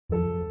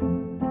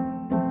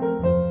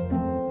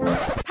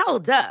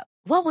Hold up.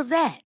 What was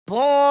that?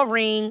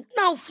 Boring.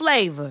 No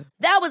flavor.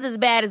 That was as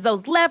bad as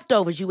those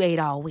leftovers you ate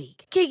all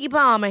week. Keke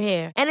Palmer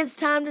here, and it's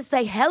time to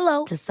say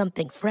hello to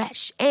something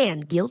fresh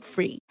and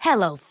guilt-free.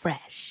 Hello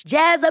Fresh.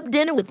 Jazz up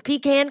dinner with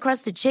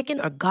pecan-crusted chicken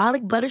or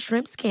garlic butter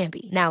shrimp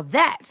scampi. Now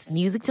that's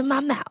music to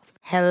my mouth.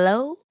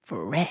 Hello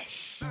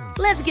Fresh.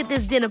 Let's get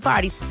this dinner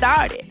party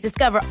started.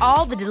 Discover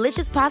all the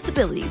delicious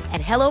possibilities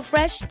at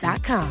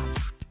hellofresh.com.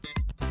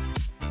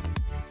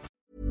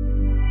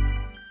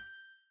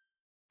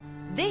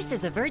 This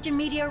is a Virgin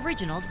Media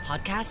Originals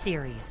podcast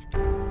series.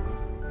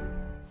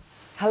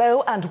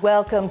 Hello and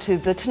welcome to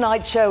The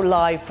Tonight Show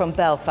live from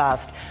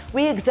Belfast.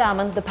 We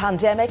examine the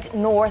pandemic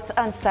north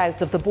and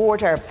south of the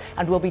border,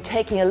 and we'll be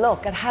taking a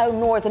look at how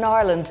Northern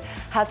Ireland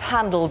has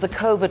handled the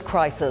COVID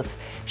crisis.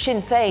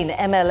 Sinn Féin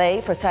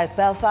MLA for South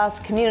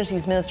Belfast,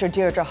 Communities Minister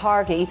Deirdre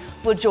Hargey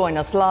will join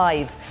us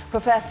live.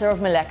 Professor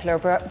of Molecular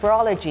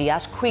Virology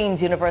at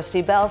Queen's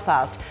University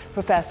Belfast,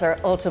 Professor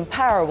Ultan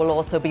Power will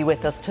also be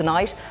with us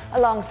tonight,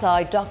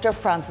 alongside Dr.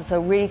 Francis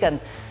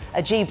O'Regan,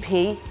 a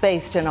GP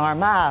based in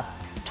Armagh,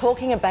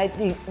 talking about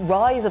the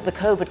rise of the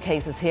COVID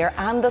cases here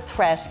and the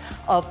threat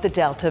of the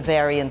Delta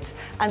variant.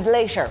 And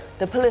later,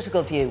 the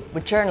political view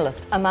with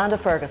journalist Amanda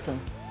Ferguson.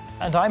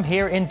 And I'm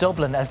here in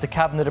Dublin as the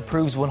Cabinet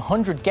approves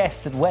 100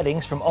 guests at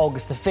weddings from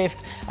August the 5th,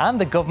 and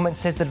the government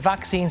says that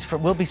vaccines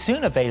will be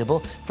soon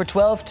available for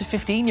 12 to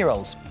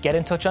 15-year-olds. Get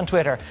in touch on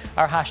Twitter.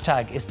 Our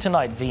hashtag is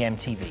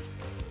TonightVMTV.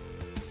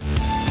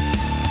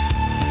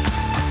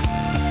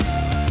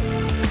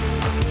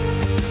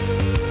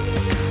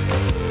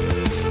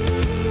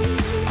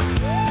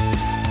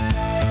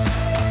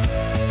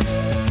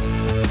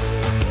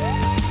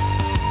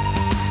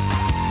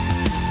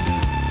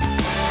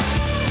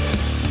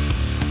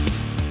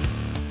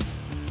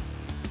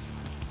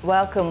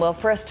 Welcome. Well,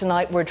 first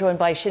tonight we're joined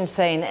by Sinn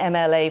Féin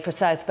MLA for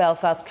South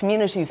Belfast,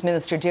 Communities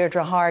Minister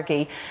Deirdre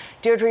Hargey.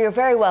 Deirdre, you're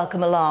very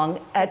welcome along.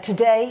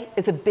 Today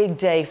is a big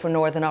day for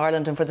Northern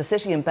Ireland and for the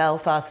city in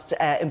Belfast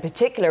in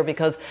particular,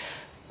 because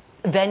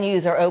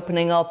venues are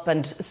opening up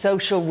and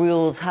social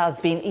rules have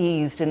been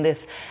eased in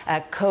this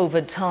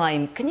COVID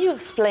time. Can you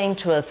explain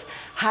to us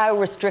how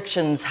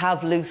restrictions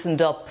have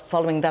loosened up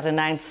following that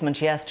announcement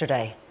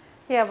yesterday?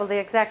 Yeah, well, the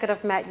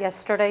executive met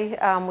yesterday.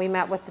 We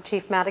met with the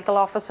Chief Medical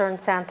Officer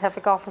and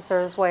Scientific Officer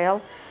as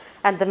well,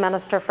 and the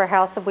Minister for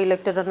Health, and we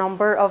looked at a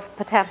number of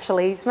potential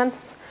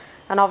easements.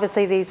 And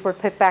obviously these were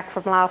put back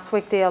from last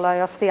week to allow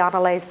us to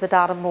analyse the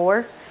data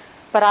more.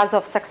 But as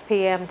of 6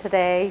 p.m.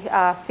 today,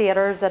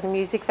 theatres and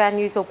music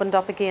venues opened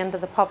up again to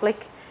the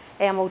public.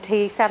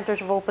 MOT centres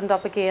have opened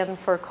up again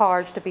for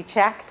cars to be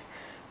checked.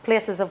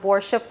 Places of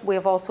worship, we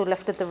have also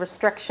lifted the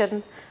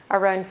restriction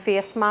around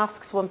face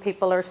masks when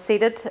people are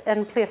seated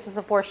in places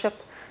of worship,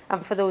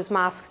 and for those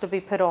masks to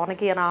be put on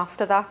again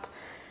after that.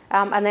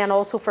 And then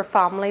also for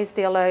families,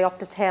 they allow up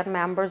to 10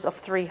 members of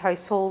 3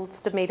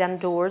 households to meet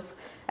indoors,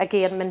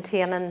 again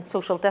maintaining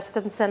social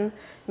distancing,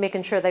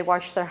 making sure they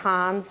wash their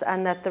hands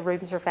and that the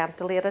rooms are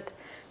ventilated.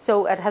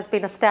 So it has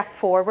been a step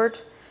forward.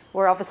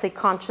 We're obviously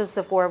conscious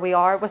of where we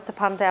are with the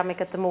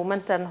pandemic at the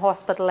moment and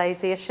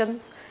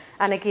hospitalisations.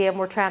 And again,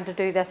 we're trying to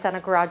do this in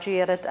a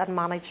graduated and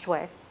managed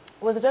way.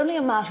 Was it only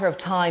a matter of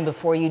time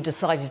before you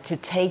decided to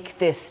take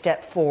this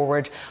step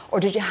forward, or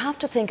did you have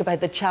to think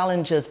about the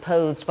challenges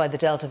posed by the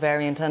Delta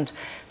variant and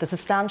the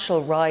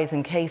substantial rise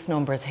in case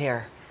numbers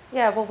here?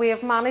 Yeah, well, we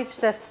have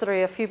managed this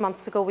through. A few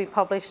months ago, we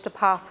published a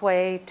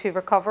pathway to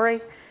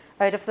recovery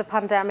out of the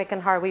pandemic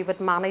and how we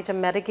would manage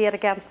and mitigate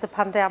against the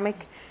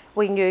pandemic.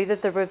 We knew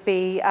that there would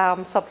be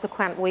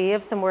subsequent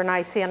waves, and we're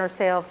now seeing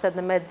ourselves in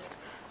the midst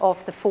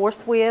of the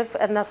 4th wave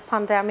in this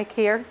pandemic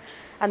here.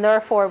 And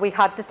therefore we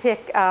had to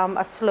take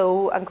a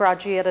slow and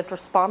graduated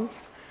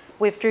response.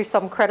 We've drew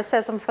some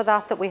criticism for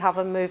that we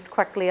haven't moved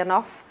quickly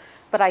enough,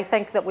 but I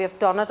think that we've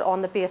done it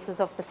on the basis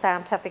of the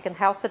scientific and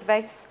health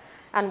advice,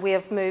 and we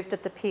have moved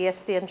at the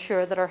pace to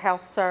ensure that our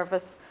health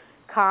service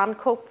can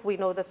cope. We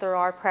know that there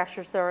are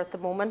pressures there at the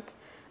moment,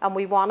 and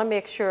we want to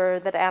make sure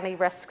that any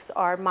risks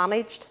are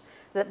managed,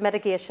 that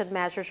mitigation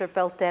measures are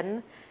built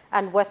in.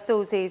 And with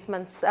those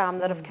easements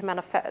that have come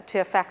into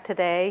effect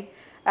today,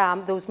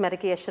 those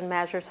mitigation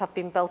measures have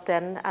been built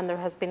in, and there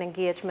has been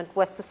engagement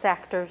with the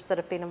sectors that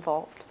have been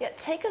involved. Yeah,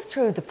 take us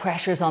through the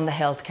pressures on the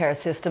healthcare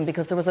system,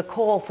 because there was a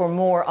call for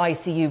more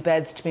ICU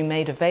beds to be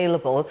made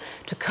available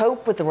to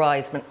cope with the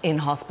rise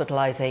in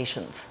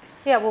hospitalisations.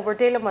 Yeah, well, we're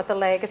dealing with a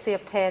legacy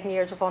of 10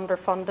 years of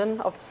underfunding,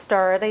 of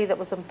austerity that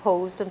was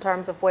imposed in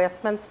terms of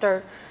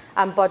Westminster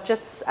and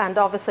budgets, and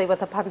obviously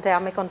with a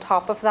pandemic on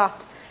top of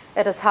that,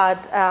 it has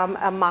had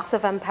a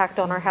massive impact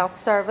on our health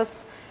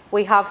service.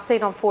 We have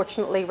seen,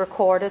 unfortunately,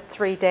 recorded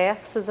 3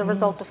 deaths as a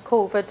result of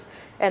COVID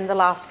in the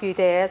last few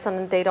days, and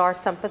indeed our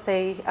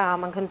sympathy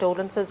and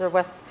condolences are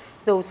with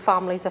those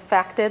families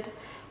affected.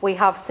 We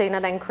have seen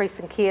an increase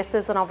in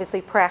cases and obviously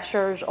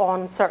pressures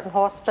on certain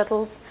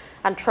hospitals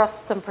and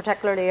trusts, and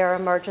particularly our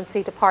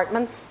emergency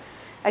departments.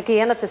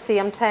 Again, at the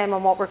same time,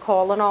 and what we're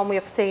calling on, we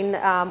have seen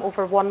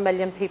over 1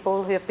 million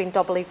people who have been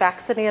doubly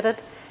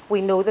vaccinated. We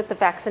know that the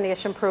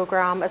vaccination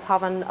programme is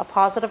having a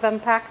positive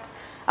impact,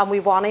 And we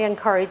want to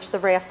encourage the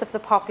rest of the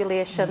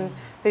population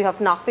who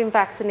have not been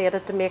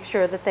vaccinated to make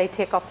sure that they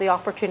take up the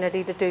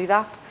opportunity to do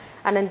that.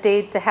 And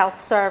indeed, the health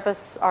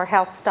service, our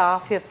health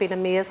staff, who have been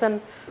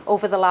amazing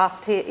over the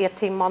last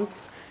 18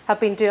 months, have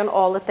been doing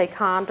all that they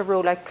can to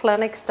roll out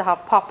clinics, to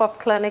have pop-up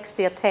clinics,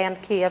 to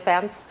attend key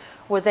events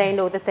where they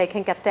know that they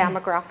can get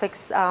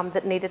demographics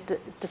that needed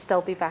to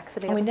still be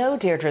vaccinated. And we know,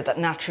 Deirdre, that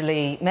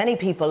naturally many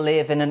people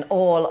live in an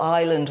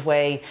all-island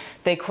way.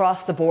 They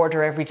cross the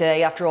border every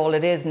day. After all,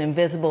 it is an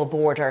invisible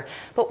border.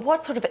 But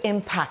what sort of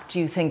impact do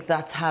you think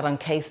that's had on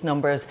case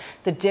numbers,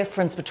 the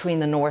difference between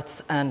the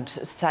north and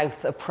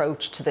south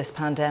approach to this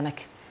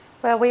pandemic?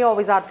 Well, we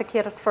always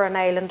advocated for an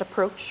island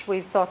approach.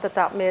 We thought that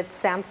that made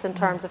sense in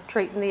terms of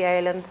treating the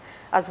island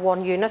as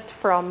one unit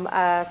from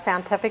a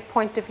scientific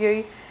point of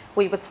view.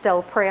 We would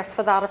still press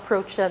for that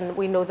approach, and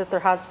we know that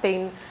there has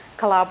been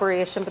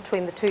collaboration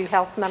between the two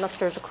health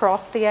ministers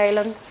across the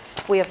island.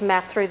 We have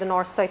met through the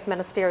North-South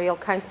Ministerial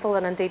Council,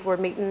 and indeed we're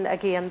meeting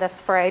again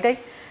this Friday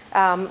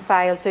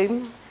via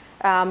Zoom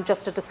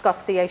just to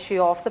discuss the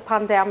issue of the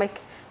pandemic.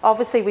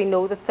 Obviously, we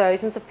know that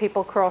thousands of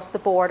people cross the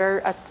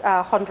border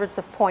at hundreds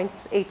of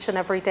points each and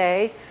every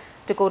day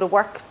to go to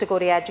work, to go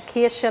to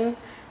education,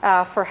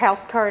 for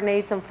healthcare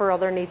needs and for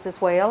other needs as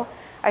well.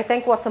 I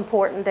think what's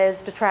important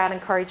is to try and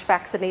encourage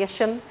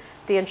vaccination,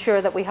 to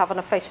ensure that we have an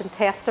efficient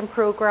testing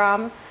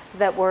programme,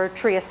 that we're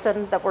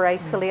tracing, that we're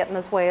isolating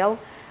as well,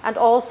 and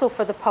also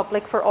for the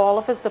public, for all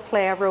of us to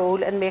play a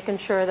role in making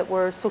sure that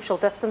we're social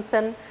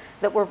distancing,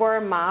 that we're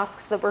wearing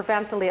masks, that we're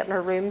ventilating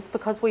our rooms,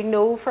 because we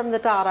know from the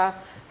data,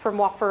 from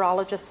what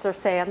virologists are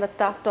saying, that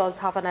that does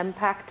have an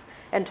impact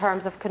in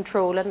terms of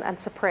controlling and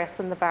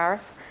suppressing the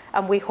virus.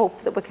 And we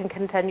hope that we can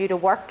continue to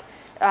work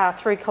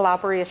through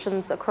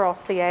collaborations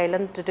across the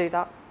island to do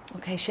that.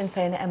 OK, Sinn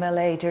Féin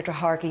MLA Deirdre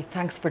Hargey,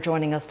 thanks for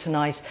joining us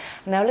tonight.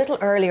 Now, a little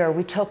earlier,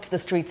 we took to the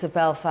streets of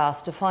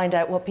Belfast to find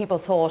out what people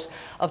thought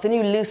of the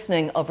new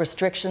loosening of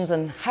restrictions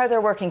and how they're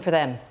working for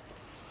them.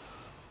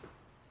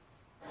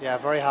 Yeah,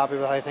 very happy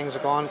with how things are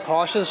going.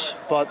 Cautious,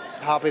 but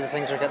happy that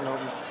things are getting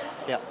open.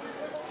 Yeah.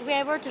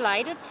 We were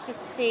delighted to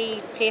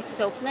see places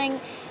opening.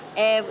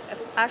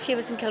 Ashley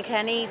was in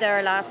Kilkenny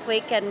there last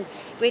week and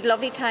we had a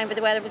lovely time, but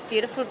the weather was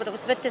beautiful, but it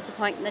was a bit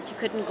disappointing that you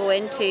couldn't go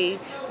into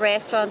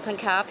restaurants and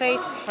cafes.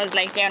 Because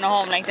like down at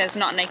home, like there's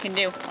nothing I can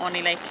do,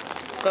 only like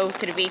go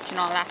to the beach and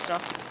all that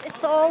stuff.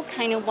 It's all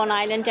kind of one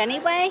island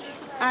anyway,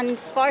 and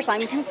as far as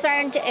I'm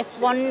concerned,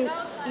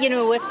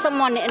 if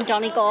someone in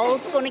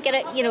Donegal's going to get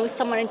it,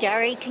 someone in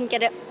Derry can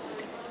get it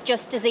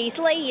just as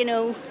easily,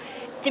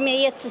 To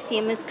me it's the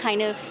same as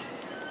kind of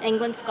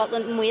England,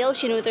 Scotland and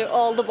Wales, they're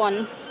all the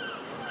one.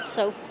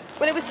 So,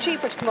 well, it was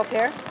cheaper to come up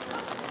here.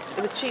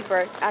 It was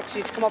cheaper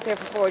actually to come up here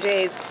for 4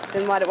 days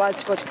than what it was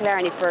to go to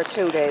Killarney for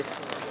 2 days.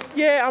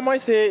 Yeah, I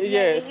might say,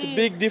 it's a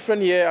big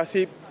difference here. I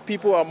see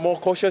people are more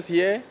cautious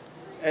here,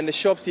 and the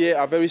shops here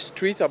are very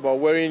strict about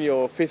wearing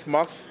your face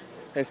masks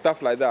and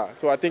stuff like that.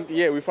 So I think,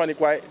 we find it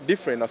quite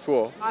different as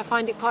well. I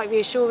find it quite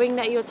reassuring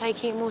that you're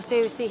taking it more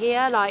seriously here.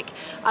 I like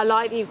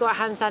that you've got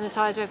hand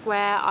sanitizer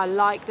everywhere. I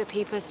like that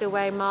people are still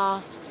wearing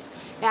masks.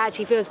 It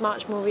actually feels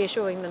much more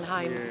reassuring than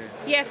home.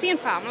 Yeah, seeing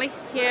family,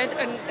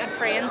 and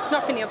friends,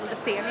 not being able to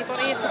see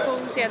anybody, I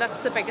suppose. Yeah,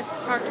 that's the biggest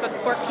part, but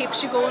work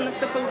keeps you going, I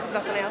suppose, if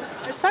nothing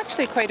else. It's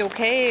actually quite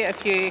okay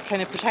if you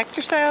kind of protect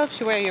yourself,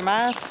 you wear your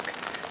mask,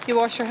 you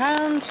wash your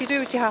hands, you do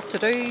what you have to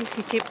do, you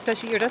keep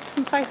your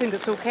distance. I think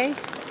it's okay.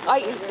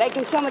 Like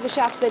in some of the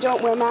shops, they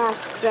don't wear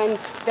masks and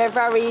they're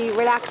very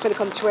relaxed when it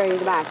comes to wearing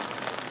the masks,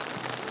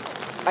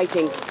 I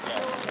think.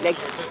 Like,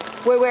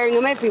 we're wearing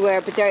them everywhere,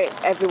 but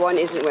everyone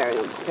isn't wearing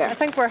them there. I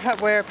think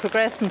we're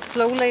progressing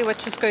slowly,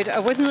 which is good. I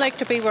wouldn't like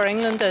to be where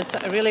England is.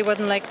 I really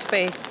wouldn't like to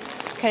be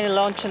kind of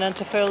launching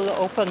into full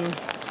open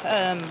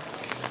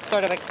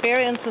sort of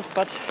experiences,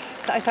 but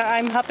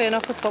I'm happy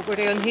enough with what we're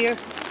doing here.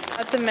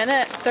 At the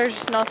minute, there's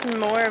nothing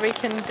more we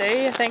can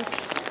do. I think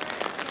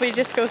if we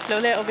just go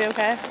slowly, it'll be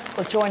okay.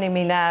 Well, joining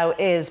me now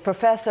is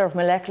Professor of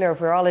Molecular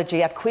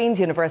Virology at Queen's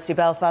University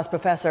Belfast,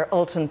 Professor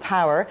Ultan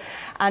Power,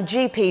 and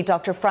GP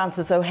Dr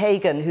Francis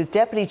O'Hagan, who's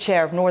Deputy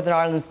Chair of Northern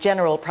Ireland's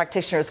General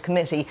Practitioners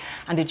Committee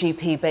and a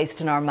GP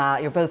based in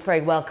Armagh. You're both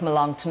very welcome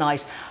along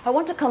tonight. I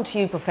want to come to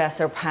you,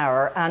 Professor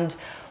Power, and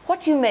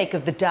what do you make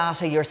of the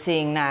data you're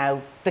seeing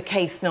now, the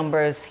case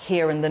numbers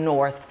here in the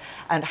north,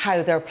 and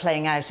how they're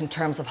playing out in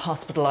terms of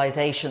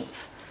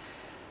hospitalisations?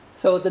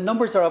 So the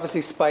numbers are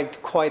obviously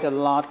spiked quite a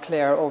lot,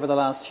 Claire, over the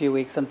last few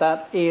weeks, and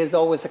that is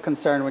always a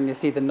concern when you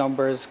see the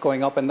numbers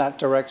going up in that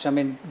direction. I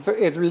mean,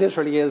 it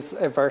literally is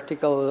a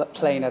vertical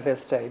plane at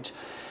this stage.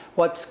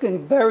 What's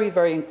very,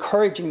 very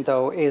encouraging,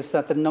 though, is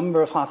that the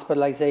number of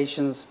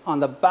hospitalisations on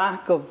the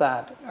back of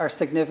that are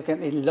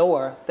significantly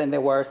lower than they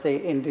were, say,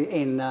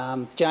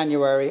 in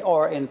January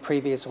or in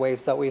previous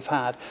waves that we've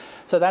had.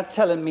 So that's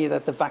telling me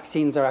that the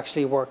vaccines are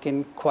actually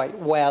working quite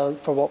well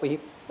for what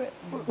we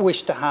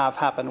wish to have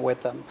happen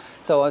with them.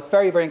 So it's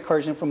very, very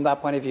encouraging from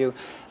that point of view.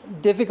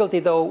 Difficulty,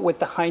 though, with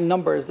the high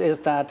numbers is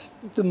that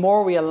the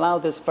more we allow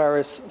this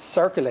virus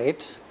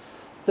circulate,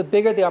 the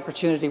bigger the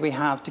opportunity we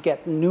have to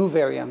get new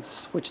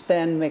variants, which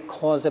then may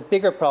cause a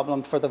bigger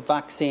problem for the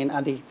vaccine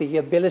and the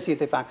ability of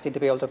the vaccine to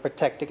be able to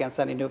protect against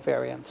any new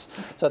variants.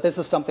 So this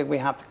is something we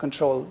have to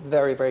control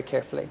very, very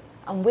carefully.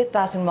 And with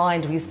that in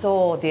mind, we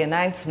saw the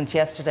announcement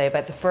yesterday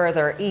about the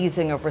further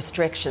easing of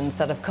restrictions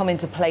that have come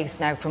into place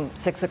now from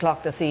 6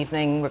 o'clock this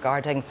evening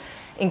regarding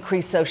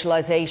increased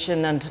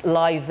socialisation and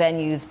live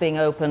venues being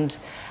opened.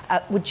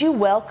 Would you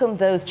welcome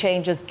those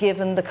changes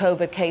given the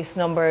COVID case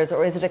numbers,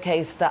 or is it a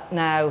case that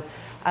now,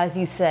 as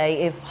you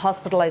say, if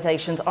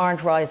hospitalisations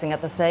aren't rising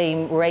at the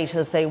same rate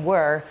as they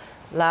were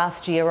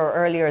last year or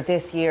earlier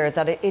this year,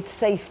 that it's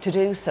safe to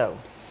do so?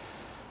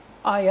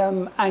 I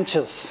am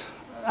anxious.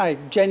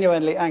 I'm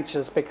genuinely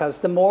anxious, because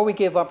the more we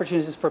give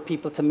opportunities for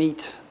people to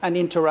meet and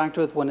interact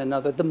with one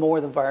another, the more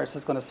the virus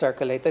is going to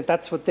circulate.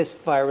 That's what this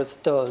virus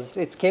does.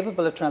 It's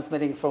capable of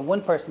transmitting from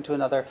one person to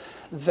another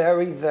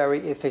very,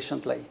 very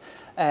efficiently.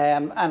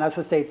 And as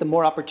I say, the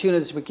more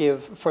opportunities we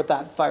give for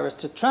that virus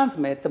to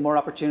transmit, the more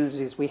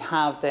opportunities we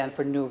have then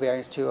for new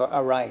variants to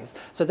arise.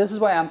 So this is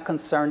why I'm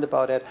concerned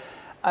about it.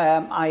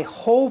 I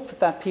hope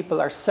that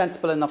people are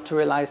sensible enough to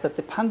realise that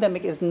the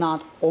pandemic is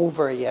not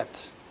over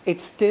yet.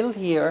 It's still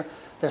here.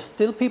 There's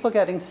still people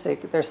getting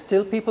sick. There's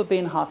still people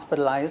being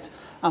hospitalised.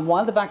 And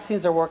while the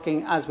vaccines are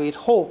working as we'd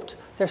hoped,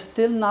 they're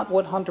still not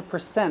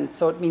 100%.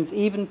 So it means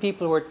even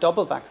people who are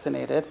double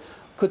vaccinated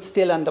could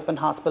still end up in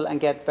hospital and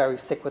get very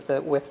sick with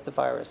the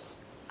virus.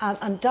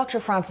 And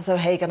Dr. Frances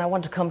O'Hagan, I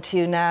want to come to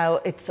you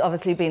now. It's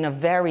obviously been a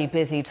very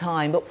busy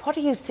time, but what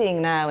are you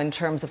seeing now in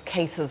terms of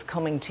cases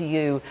coming to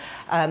you?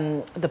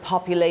 The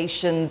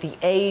population, the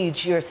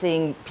age, you're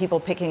seeing people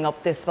picking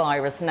up this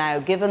virus now,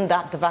 given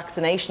that the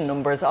vaccination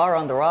numbers are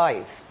on the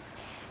rise?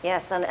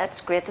 Yes, and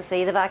it's great to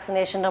see the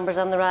vaccination numbers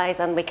on the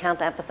rise, and we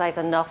can't emphasise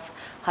enough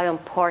how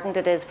important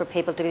it is for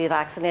people to be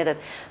vaccinated,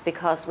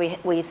 because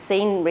we've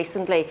seen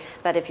recently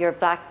that if you're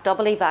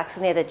doubly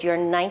vaccinated, you're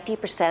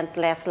 90%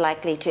 less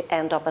likely to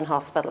end up in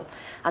hospital.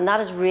 And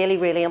that is really,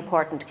 really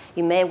important.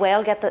 You may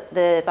well get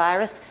the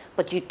virus,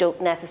 but you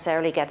don't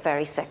necessarily get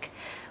very sick.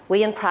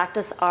 We in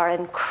practice are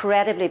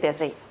incredibly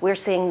busy. We're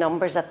seeing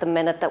numbers at the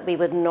minute that we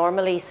would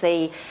normally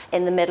see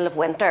in the middle of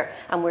winter,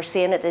 and we're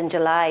seeing it in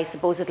July,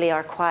 supposedly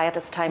our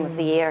quietest time of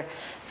the year.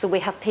 So we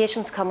have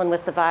patients coming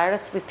with the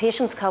virus, we have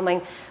patients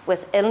coming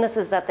with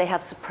illnesses that they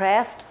have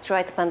suppressed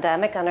throughout the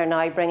pandemic and are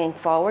now bringing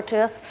forward to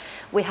us.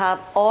 We have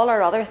all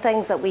our other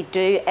things that we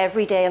do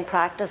every day in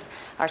practice,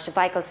 our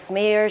cervical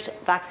smears,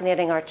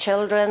 vaccinating our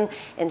children,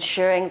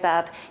 ensuring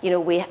that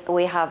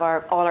we have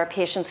all our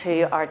patients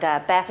who are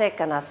diabetic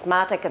and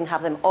asthmatic and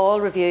have them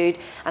all reviewed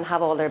and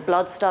have all their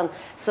bloods done.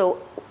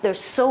 So there's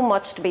so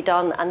much to be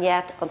done, and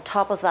yet on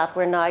top of that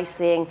we're now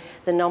seeing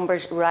the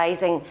numbers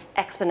rising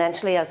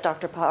exponentially, as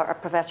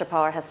Professor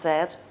Power has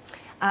said.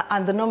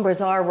 And the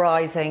numbers are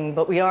rising,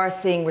 but we are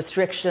seeing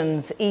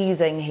restrictions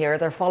easing here.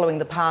 They're following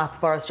the path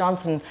Boris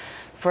Johnson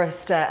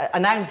first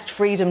announced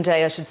Freedom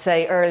Day, I should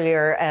say,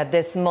 earlier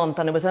this month,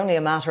 and it was only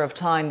a matter of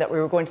time that we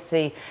were going to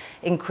see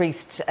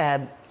increased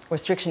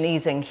restriction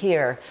easing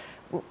here.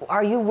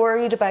 Are you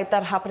worried about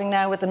that happening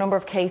now with the number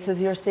of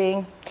cases you're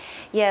seeing?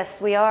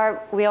 Yes, we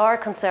are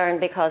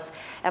concerned, because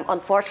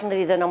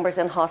unfortunately the numbers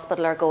in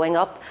hospital are going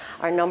up.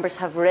 Our numbers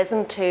have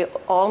risen to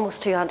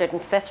almost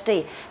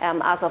 250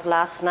 as of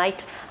last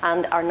night,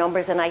 and our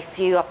numbers in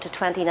ICU up to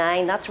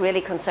 29. That's really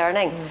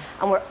concerning.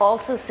 And we're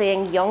also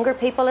seeing younger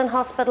people in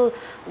hospital.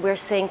 We're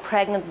seeing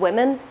pregnant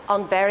women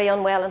very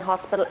unwell in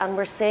hospital, and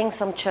we're seeing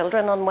some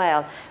children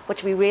unwell,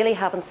 which we really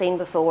haven't seen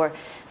before.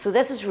 So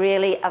this is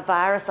really a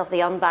virus of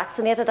the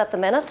unvaccinated at the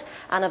minute,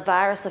 and a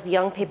virus of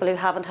young people who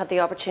haven't had the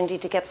opportunity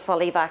to get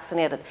fully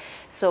vaccinated.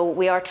 So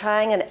we are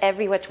trying in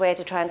every which way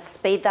to try and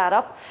speed that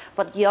up.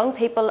 But young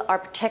people are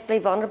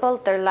particularly vulnerable.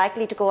 They're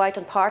likely to go out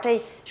and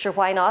party. Sure,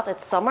 why not?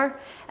 It's summer.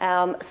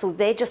 So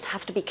they just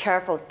have to be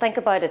careful. Think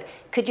about it.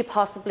 Could you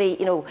possibly,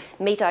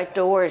 meet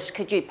outdoors?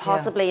 Could you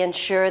possibly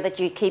ensure that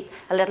you keep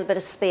a little bit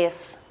of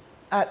space?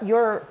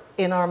 You're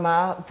in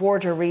Armagh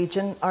border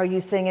region. Are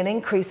you seeing an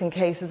increase in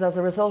cases as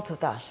a result of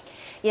that?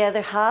 Yeah,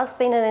 there has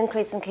been an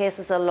increase in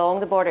cases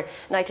along the border.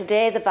 Now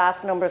today the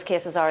vast number of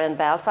cases are in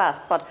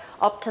Belfast, but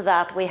up to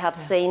that we have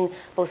seen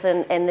both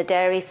in the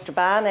Derry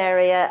Strabane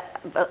area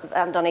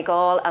and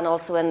Donegal, and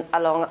also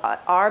along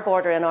our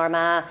border in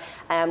Armagh,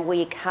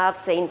 we have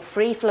seen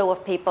free flow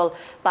of people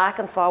back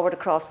and forward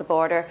across the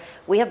border.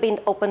 We have been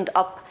opened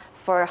up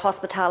for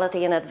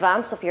hospitality in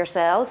advance of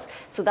yourselves,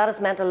 so that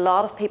has meant a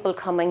lot of people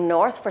coming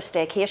north for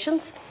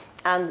staycations,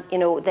 and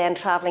then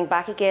travelling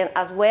back again,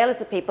 as well as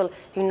the people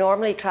who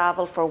normally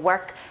travel for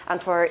work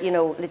and for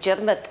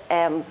legitimate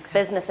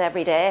business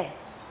every day.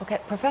 Okay,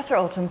 Professor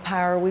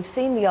Ulton-Power, we've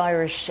seen the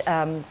Irish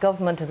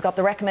government has got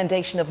the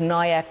recommendation of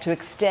NIAC to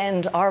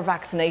extend our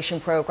vaccination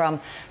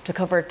programme to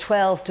cover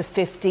 12 to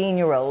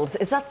 15-year-olds.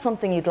 Is that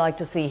something you'd like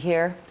to see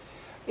here?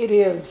 It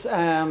is.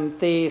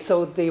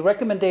 So the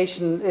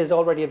recommendation is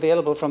already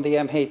available from the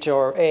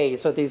MHRA.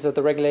 So these are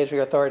the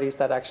regulatory authorities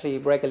that actually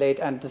regulate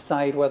and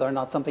decide whether or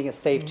not something is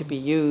safe to be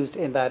used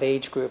in that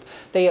age group.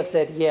 They have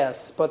said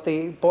yes, but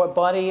the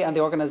body and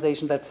the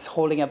organisation that's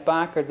holding it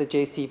back are the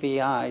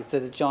JCVI, so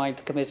the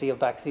Joint Committee of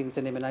Vaccines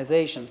and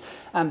Immunisation,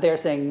 and they're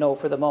saying no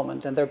for the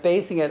moment. And they're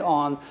basing it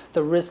on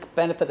the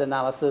risk-benefit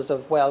analysis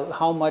of, well,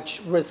 how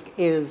much risk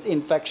is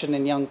infection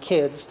in young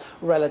kids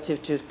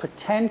relative to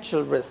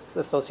potential risks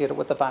associated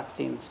with the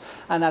vaccines.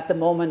 And at the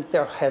moment,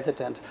 they're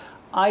hesitant.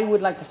 I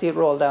would like to see it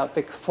rolled out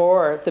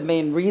before. The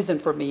main reason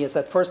for me is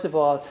that, first of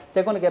all,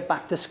 they're going to get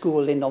back to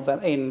school in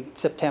August,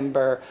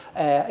 September.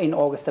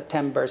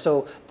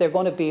 So they're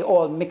going to be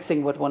all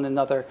mixing with one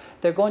another.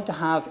 They're going to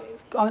have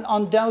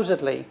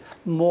undoubtedly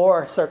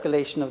more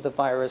circulation of the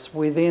virus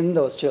within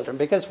those children,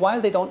 because while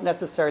they don't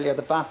necessarily, or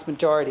the vast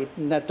majority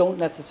don't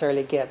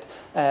necessarily get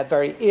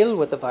very ill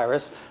with the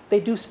virus, they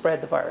do spread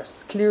the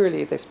virus.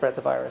 Clearly they spread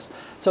the virus.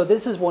 So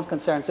this is one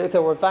concern. So if they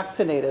were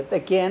vaccinated,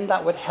 again,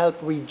 that would help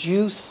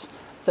reduce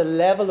the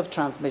level of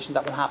transmission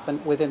that will happen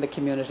within the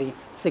community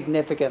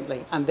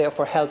significantly, and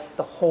therefore help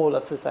the whole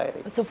of society.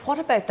 So what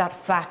about that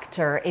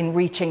factor in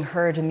reaching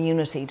herd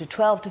immunity? Do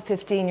 12 to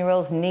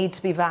 15-year-olds need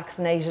to be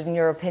vaccinated, in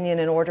your opinion,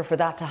 in order for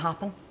that to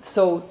happen?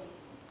 So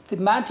the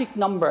magic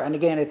number, and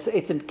again, it's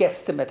a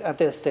guesstimate at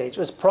this stage,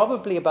 was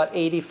probably about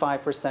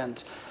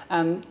 85%.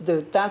 And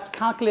that's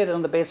calculated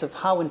on the basis of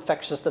how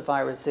infectious the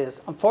virus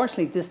is.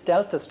 Unfortunately, this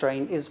Delta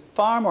strain is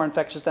far more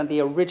infectious than the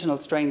original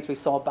strains we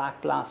saw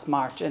back last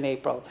March and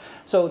April.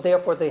 So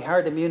therefore, the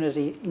herd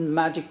immunity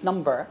magic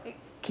number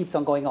keeps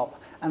on going up.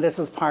 And this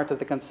is part of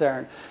the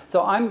concern.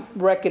 So I'm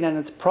reckoning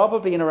it's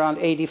probably in around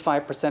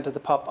 85%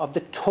 of the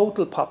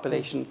total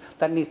population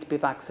that needs to be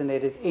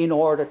vaccinated in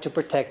order to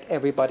protect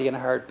everybody on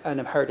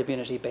a herd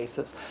immunity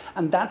basis.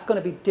 And that's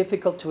going to be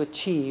difficult to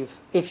achieve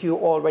if you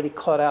already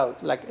cut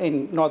out, like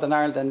in Northern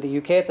Ireland and the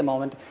UK at the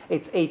moment,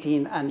 it's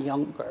 18 and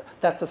younger.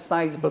 That's a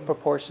sizable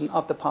proportion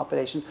of the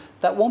population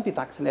that won't be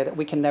vaccinated.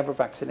 We can never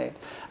vaccinate.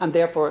 And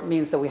therefore it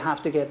means that we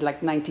have to get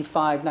like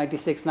 95,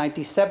 96,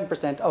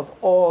 97% of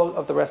all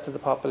of the rest of the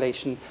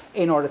population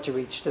in order to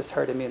reach this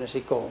herd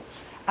immunity goal.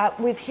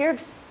 We've heard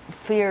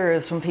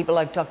fears from people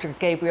like Dr.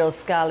 Gabriel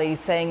Scally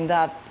saying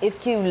that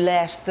if you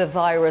let the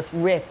virus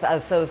rip,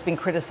 as so it's been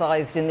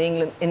criticised in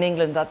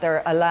England, that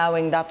they're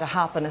allowing that to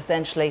happen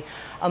essentially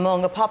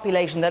among a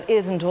population that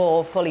isn't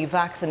all fully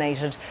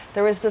vaccinated,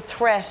 there is the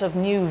threat of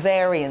new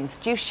variants.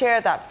 Do you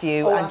share that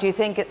view? And do you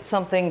think it's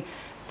something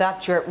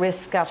that you're at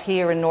risk at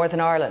here in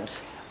Northern Ireland?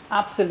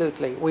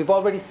 Absolutely. We've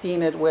already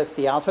seen it with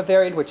the Alpha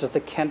variant, which is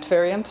the Kent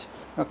variant.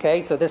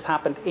 Okay, so this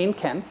happened in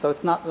Kent, so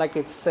it's not like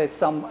it's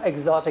some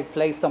exotic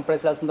place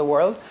someplace else in the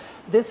world.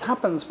 This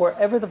happens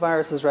wherever the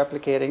virus is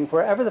replicating,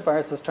 wherever the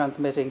virus is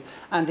transmitting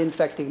and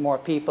infecting more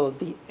people.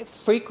 The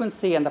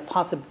frequency and the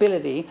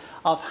possibility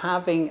of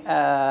having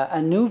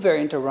a new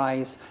variant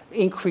arise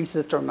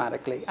increases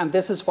dramatically. And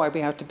this is why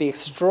we have to be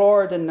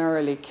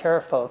extraordinarily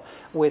careful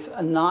with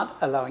not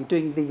allowing,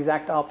 doing the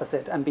exact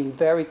opposite, and being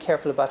very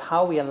careful about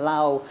how we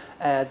allow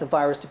the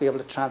virus to be able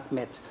to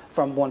transmit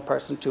from one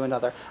person to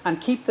another.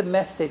 And keep the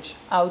message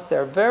out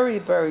there very,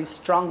 very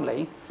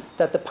strongly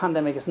that the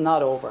pandemic is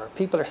not over.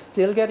 People are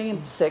still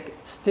getting sick,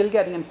 still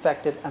getting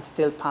infected, and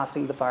still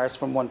passing the virus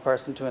from one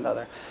person to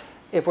another.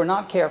 If we're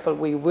not careful,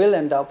 we will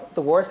end up,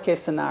 the worst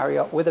case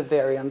scenario, with a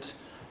variant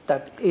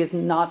that is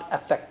not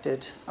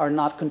affected or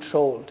not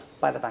controlled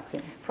by the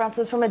vaccine.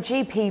 Francis, from a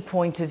GP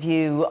point of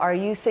view, are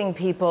you seeing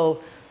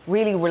people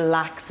really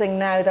relaxing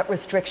now that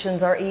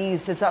restrictions are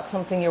eased? Is that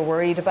something you're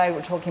worried about?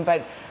 We're talking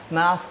about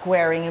mask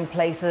wearing in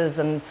places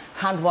and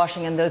hand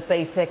washing and those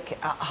basic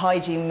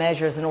hygiene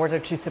measures in order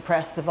to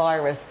suppress the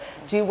virus.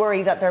 Do you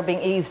worry that they're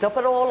being eased up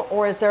at all,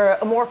 or is there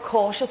a more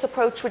cautious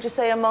approach, would you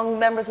say, among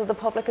members of the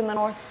public in the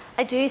north?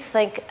 I do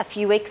think a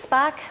few weeks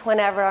back,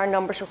 whenever our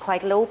numbers were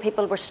quite low,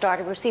 people were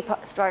starting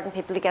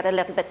people to get a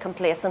little bit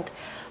complacent.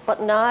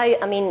 But now,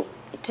 I mean,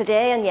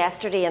 today and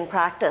yesterday in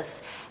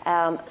practice,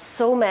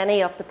 so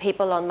many of the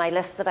people on my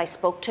list that I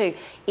spoke to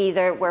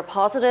either were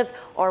positive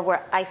or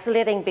were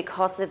isolating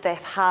because they've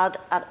had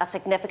a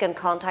significant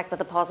contact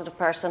with a positive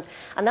person.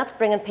 And that's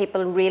bringing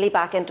people really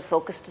back into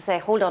focus to say,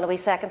 hold on a wee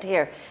second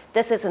here,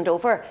 this isn't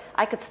over,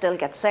 I could still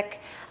get sick.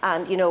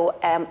 And, you know,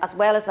 as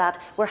well as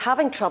that, we're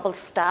having trouble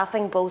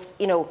staffing both,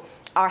 you know,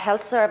 our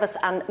health service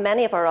and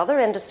many of our other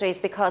industries,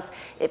 because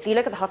if you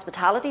look at the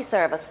hospitality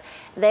service,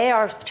 they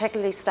are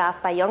particularly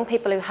staffed by young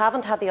people who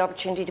haven't had the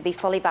opportunity to be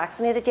fully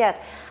vaccinated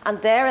yet,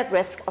 and they're at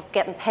risk of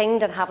getting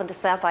pinged and having to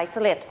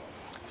self-isolate.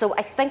 So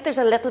I think there's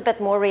a little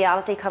bit more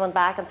reality coming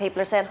back, and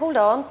people are saying, hold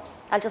on,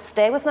 I'll just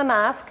stay with my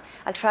mask,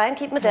 I'll try and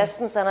keep my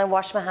distance, and I'll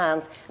wash my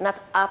hands, and that's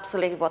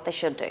absolutely what they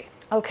should do.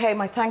 OK,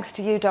 my thanks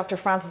to you, Dr.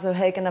 Francis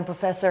O'Hagan and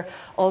Professor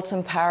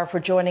Ultan Power, for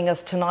joining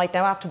us tonight.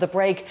 Now, after the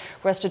break,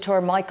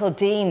 restaurateur Michael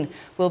Dean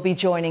will be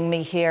joining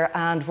me here,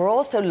 and we're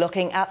also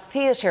looking at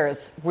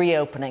theatres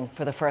reopening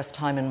for the first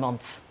time in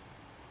months.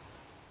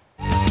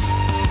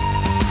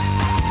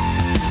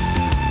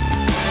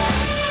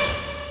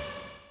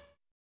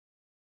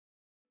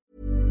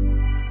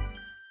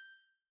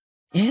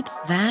 It's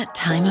that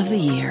time of the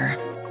year.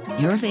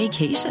 Your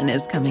vacation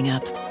is coming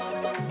up.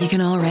 You can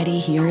already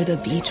hear the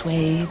beach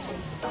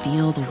waves,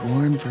 feel the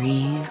warm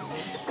breeze,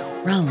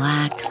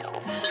 relax,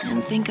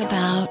 and think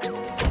about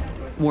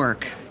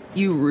work.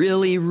 You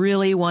really,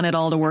 really want it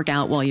all to work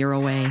out while you're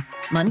away.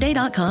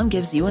 Monday.com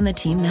gives you and the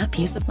team that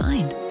peace of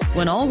mind.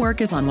 When all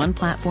work is on one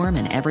platform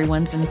and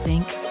everyone's in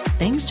sync,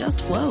 things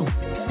just flow.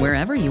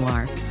 Wherever you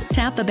are,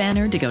 tap the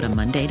banner to go to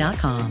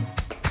Monday.com.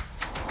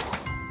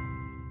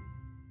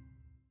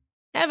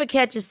 Ever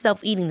catch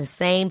yourself eating the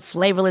same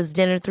flavorless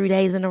dinner 3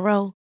 days in a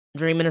row?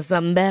 Dreaming of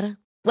something better?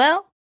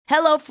 Well,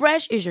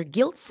 HelloFresh is your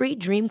guilt-free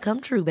dream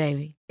come true,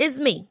 baby. It's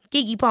me,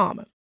 Keke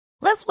Palmer.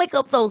 Let's wake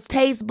up those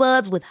taste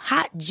buds with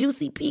hot,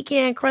 juicy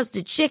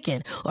pecan-crusted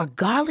chicken or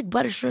garlic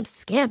butter shrimp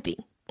scampi.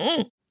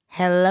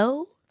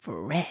 Hello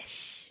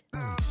Fresh.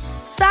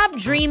 Stop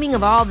dreaming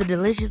of all the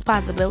delicious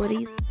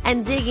possibilities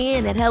and dig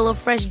in at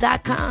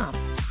HelloFresh.com.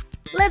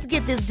 Let's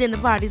get this dinner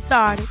party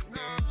started.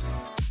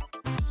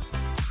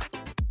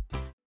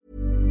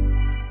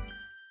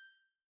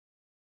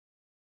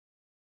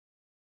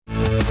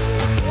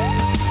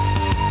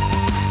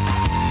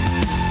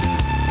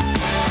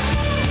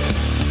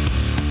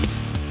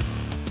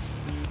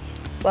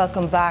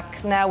 Welcome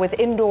back. Now, with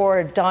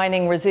indoor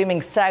dining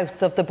resuming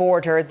south of the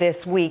border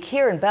this week,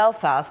 here in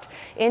Belfast,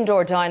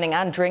 indoor dining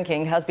and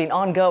drinking has been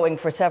ongoing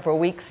for several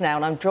weeks now.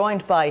 And I'm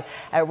joined by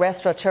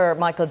restaurateur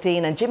Michael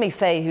Dean and Jimmy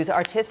Fay, who's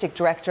artistic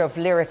director of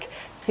Lyric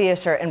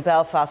Theatre in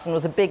Belfast. And it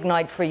was a big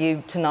night for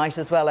you tonight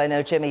as well, I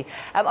know, Jimmy.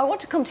 I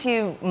want to come to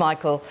you,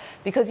 Michael,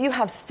 because you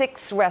have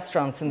 6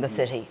 restaurants in the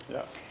city.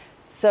 Yeah.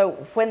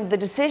 So when the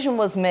decision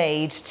was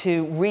made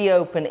to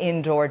reopen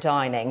indoor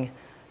dining,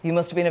 you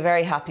must have been a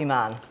very happy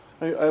man.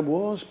 I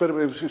was, but it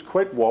was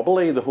quite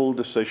wobbly, the whole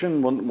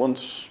decision.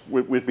 Once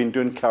we'd been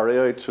doing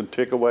carry-outs and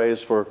takeaways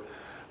for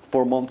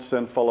 4 months,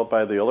 then followed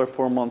by the other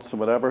 4 months and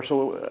whatever.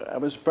 So I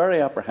was very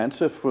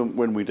apprehensive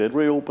when we did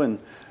reopen,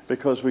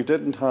 because we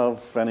didn't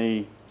have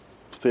any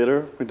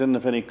theatre, we didn't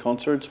have any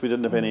concerts, we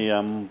didn't have any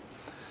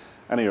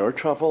air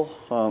travel,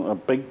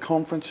 big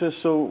conferences.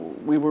 So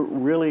we were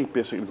really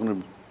basically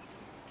going to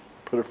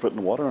put our foot in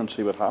the water and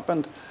see what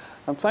happened.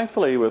 And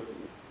thankfully, with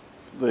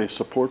the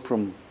support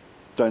from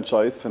down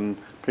south and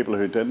people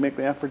who did make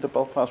the effort to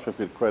Belfast, we've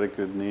got quite a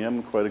good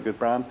name, quite a good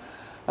brand,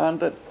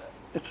 and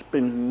it's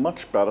been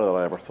much better than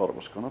I ever thought it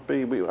was going to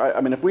be. I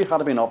mean, if we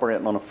had been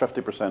operating on a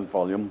 50%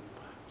 volume,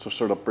 so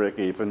sort of break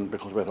even,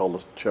 because we had all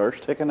the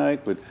chairs taken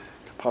out, with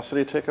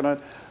capacity taken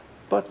out,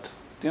 but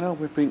you know,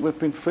 we've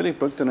been fully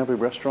booked in every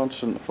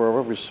restaurant and for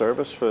every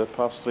service for the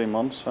past 3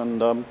 months,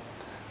 and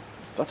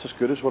that's as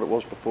good as what it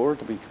was before,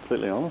 to be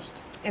completely honest.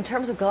 In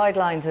terms of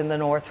guidelines in the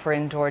north for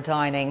indoor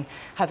dining,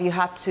 have you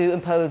had to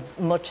impose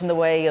much in the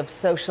way of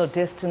social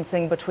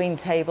distancing between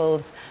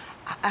tables?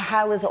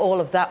 How has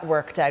all of that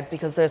worked out?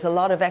 Because there's a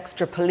lot of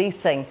extra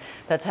policing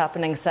that's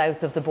happening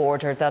south of the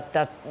border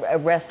that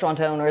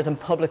restaurant owners and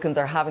publicans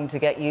are having to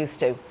get used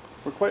to.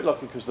 We're quite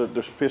lucky because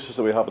the spaces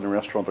that we have in the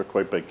restaurant are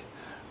quite big.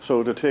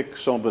 So to take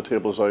some of the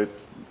tables out,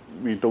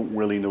 we don't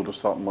really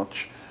notice that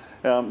much.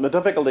 The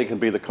difficulty can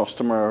be the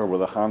customer with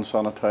the hand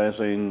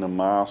sanitizing, the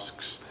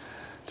masks,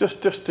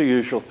 just the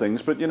usual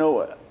things. But you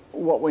know,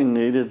 what we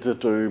needed to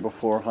do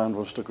beforehand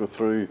was to go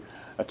through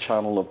a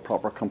channel of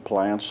proper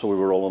compliance, so we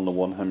were all on the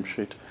one hymn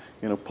sheet.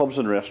 You know, pubs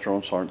and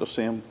restaurants aren't the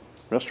same.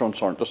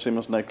 Restaurants aren't the same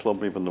as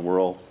nightclub, even though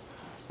we're all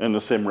in the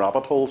same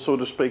rabbit hole, so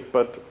to speak.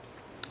 But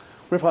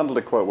we've handled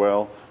it quite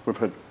well. We've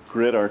had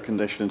great air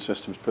conditioning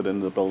systems put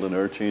into the building,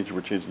 air change.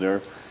 We're changing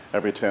air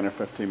every 10 or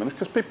 15 minutes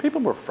because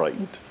people were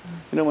frightened.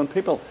 You know, when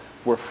people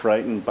were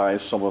frightened by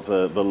some of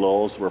the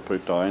laws that were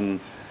put down,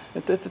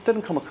 it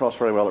didn't come across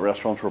very well that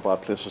restaurants were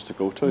bad places to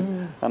go to.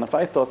 And if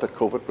I thought that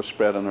COVID was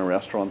spread in a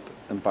restaurant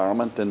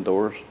environment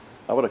indoors,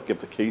 I would have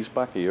given the keys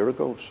back a year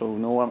ago. So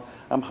no,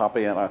 I'm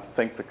happy, and I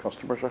think the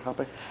customers are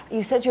happy.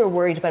 You said you were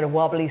worried about a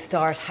wobbly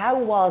start. How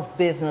was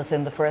business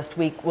in the first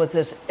week? Was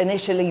it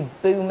initially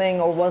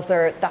booming, or was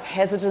there that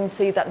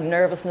hesitancy, that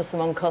nervousness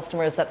among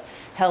customers that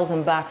held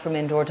them back from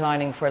indoor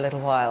dining for a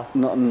little while?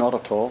 Not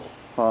at all.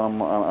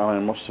 And I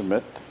must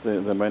admit,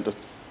 the amount of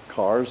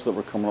cars that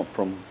were coming up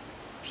from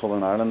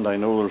Southern Ireland, I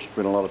know there's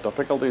been a lot of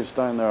difficulties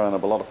down there, and I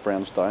have a lot of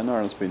friends down there,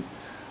 and it's been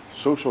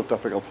so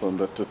difficult for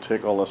them to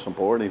take all this on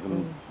board,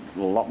 even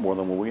a lot more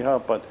than what we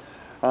have. But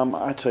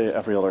I'd say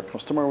every other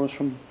customer was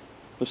from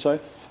the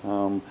south,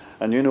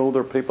 and you know,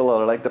 there are people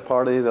that like to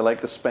party, they like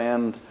to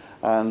spend,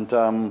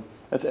 and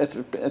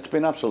it's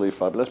been absolutely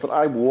fabulous. But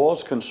I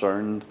was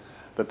concerned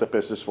that the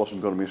business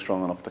wasn't going to be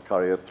strong enough to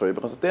carry it through,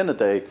 because at the end of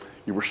the day,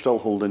 you were still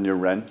holding your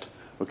rent,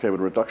 okay,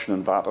 with a reduction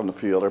in VAT and a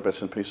few other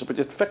bits and pieces, but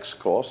you had fixed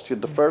costs, you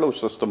had the furlough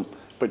system,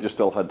 but you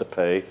still had to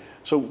pay.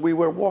 So we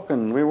were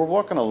walking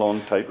a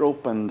long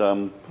tightrope,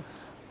 and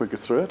we got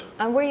through it.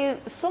 And were you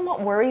somewhat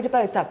worried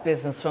about that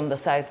business from the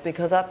south?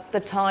 Because at the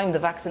time, the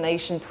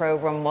vaccination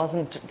programme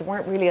they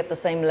weren't really at the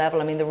same level.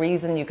 I mean, the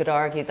reason you could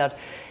argue that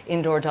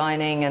indoor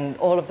dining and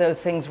all of those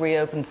things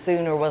reopened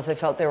sooner was they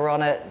felt they were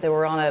on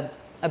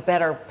a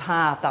better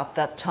path at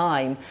that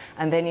time.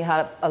 And then you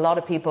had a lot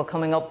of people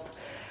coming up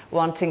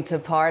wanting to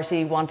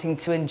party, wanting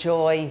to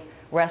enjoy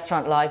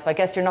restaurant life. I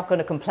guess you're not going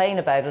to complain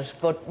about it,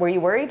 but were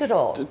you worried at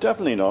all?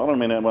 Definitely not. I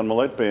mean,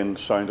 without being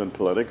sounding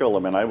political, I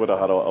mean, I would have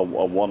had a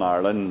One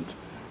Ireland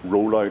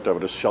rollout. I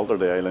would have sheltered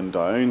the island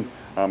down.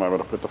 I would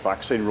have put the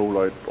vaccine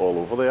rollout all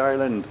over the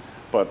island.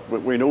 But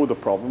we know the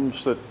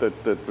problems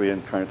that we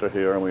encounter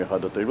here, and we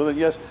had to deal with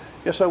it.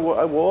 Yes, I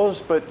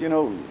was. But you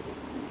know,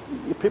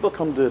 people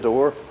come to the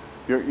door.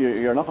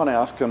 You're not going to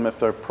ask them if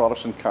they're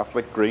Protestant,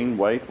 Catholic, green,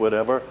 white,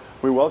 whatever.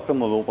 We welcome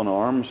them with open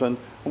arms, and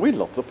we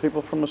love the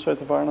people from the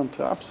south of Ireland.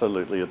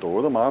 Absolutely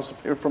adore them. As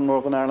people from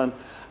Northern Ireland,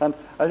 and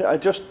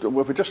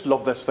we just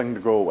love this thing to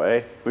go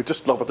away. We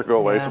just love it to go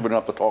away, so we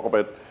don't have to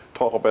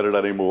talk about it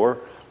anymore.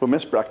 We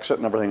miss Brexit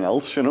and everything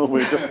else. You know,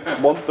 we just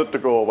want it to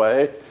go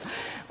away.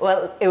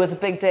 Well, it was a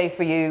big day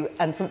for you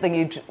and something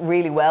you'd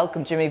really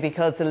welcome, Jimmy,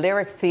 because the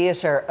Lyric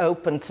Theatre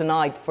opened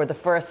tonight for the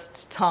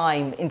first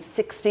time in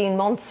 16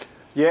 months.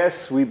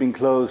 Yes, we've been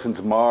closed since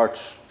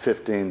March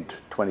 15th,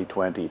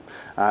 2020.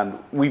 And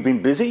we've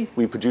been busy.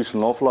 We've produced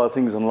an awful lot of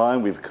things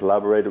online. We've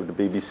collaborated with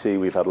the BBC.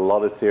 We've had a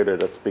lot of theatre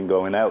that's been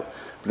going out.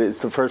 But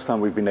it's the first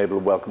time we've been able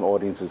to welcome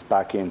audiences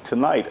back in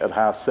tonight at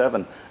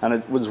 7:30. And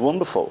it was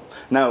wonderful.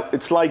 Now,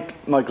 it's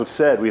like Michael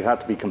said, we've had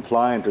to be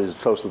compliant. There's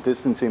social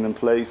distancing in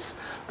place.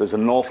 There's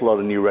an awful lot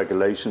of new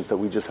regulations that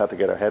we just had to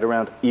get our head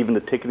around. Even the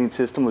ticketing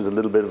system was a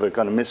little bit of a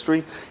kind of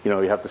mystery. You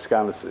know, you have to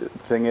scan this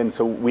thing in.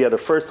 So we had a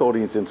first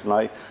audience in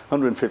tonight,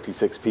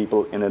 156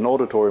 people in an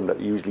auditorium that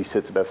usually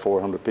sits about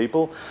 400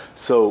 people.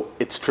 So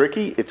it's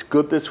tricky. It's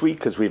good this week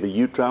because we have a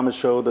youth drama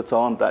show that's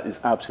on. That is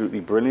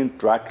absolutely brilliant.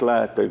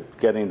 Dracula, they're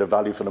getting the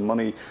value for the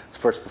money. It's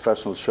the first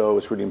professional show.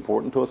 It's really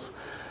important to us.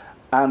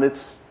 And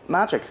it's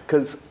magic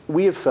because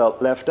we have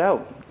felt left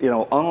out. You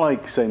know,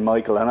 unlike St.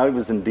 Michael, and I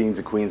was in Deans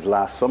of Queens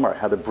last summer,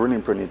 had a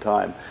brilliant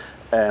time.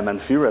 And a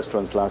few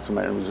restaurants last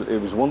summer, and it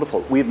was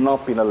wonderful. We have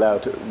not been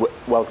allowed to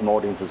welcome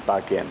audiences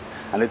back in.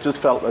 And it just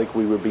felt like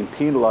we were being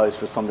penalised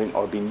for something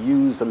or being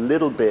used a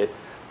little bit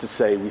to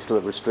say we still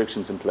have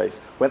restrictions in place,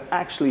 when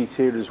actually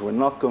theatres were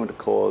not going to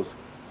cause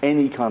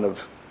any kind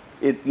of,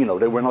 they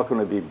were not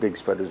going to be big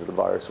spreaders of the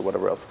virus or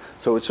whatever else.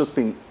 So it's just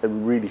been a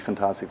really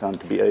fantastic time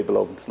to be able to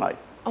open tonight.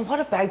 And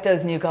what about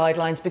those new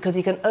guidelines? Because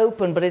you can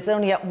open, but it's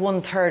only at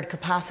 1/3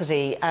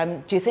 capacity.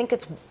 Do you think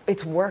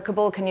it's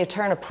workable? Can you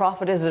turn a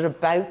profit? Is it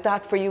about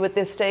that for you at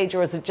this stage,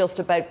 or is it just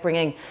about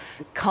bringing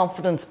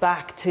confidence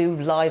back to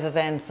live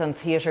events and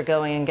theatre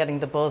going and getting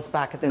the buzz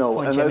back at this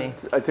point, Jimmy?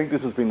 I think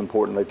this has been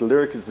important. Like, the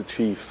Lyric is the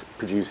chief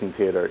producing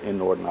theatre in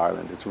Northern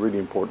Ireland. It's a really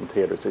important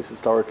theatre. It's a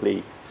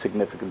historically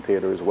significant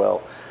theatre as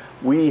well.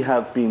 We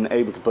have been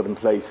able to put in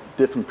place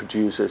different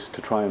producers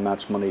to try and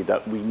match money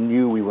that we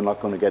knew we were not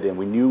going to get in.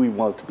 We knew we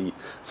wanted to be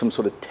some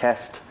sort of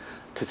test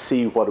to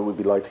see what it would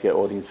be like to get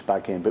audiences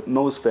back in. But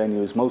most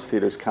venues, most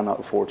theatres cannot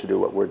afford to do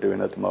what we're doing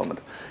at the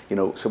moment. You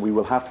know, so we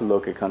will have to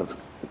look at kind of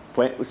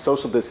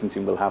social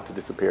distancing will have to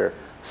disappear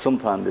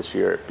sometime this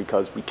year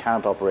because we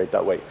can't operate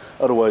that way.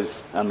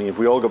 Otherwise, I mean, if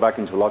we all go back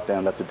into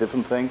lockdown, that's a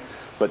different thing.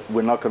 But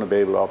we're not going to be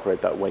able to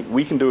operate that way.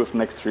 We can do it for the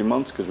next 3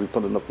 months because we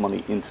put enough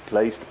money into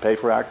place to pay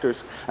for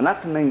actors. And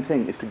that's the main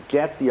thing, is to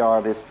get the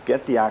artists,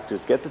 get the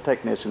actors, get the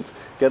technicians,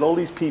 get all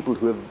these people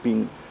who have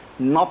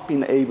not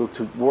been able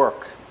to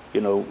work. You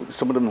know,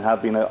 some of them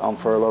have been on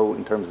furlough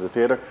in terms of the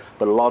theatre,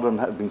 but a lot of them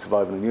have been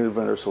surviving on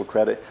universal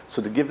credit.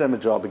 So to give them a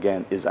job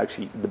again is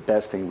actually the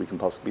best thing we can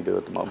possibly do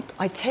at the moment.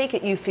 I take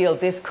it you feel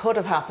this could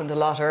have happened a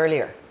lot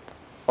earlier.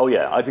 Oh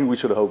yeah, I think we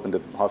should have opened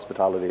the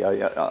hospitality.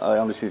 I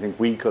honestly think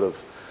we could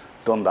have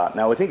done that.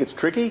 Now, I think it's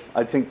tricky.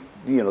 I think,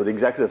 you know, the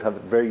executive have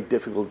very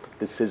difficult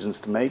decisions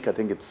to make. I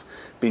think it's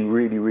been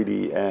really,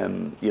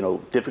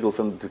 difficult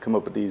for them to come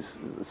up with these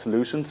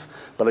solutions.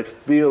 But I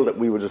feel that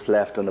we were just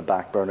left on the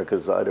back burner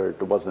because either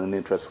there wasn't an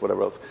interest or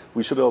whatever else.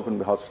 We should have opened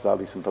the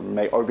hospitality sometime in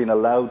May, or been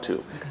allowed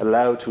to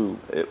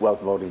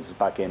welcome audiences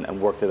back in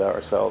and work it out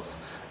ourselves.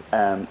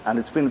 And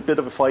it's been a bit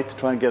of a fight to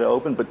try and get it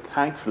open, but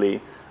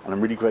thankfully, and I'm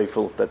really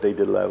grateful that they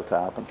did allow it to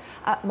happen.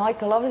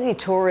 Michael, obviously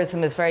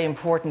tourism is very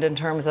important in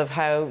terms of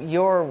how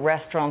your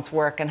restaurants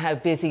work and how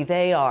busy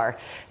they are.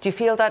 Do you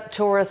feel that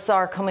tourists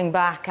are coming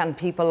back and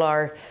people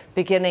are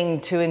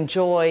beginning to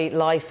enjoy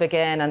life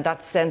again and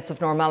that sense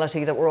of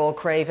normality that we're all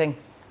craving?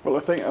 Well,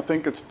 I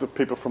think it's the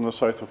people from the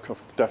south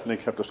have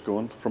definitely kept us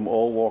going, from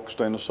all walks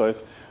down the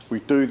south. We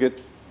do get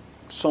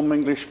some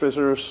English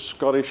visitors,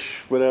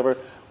 Scottish, whatever.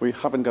 We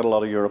haven't got a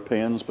lot of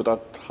Europeans, but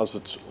that has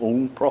its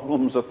own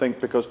problems, I think,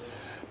 because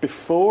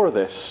before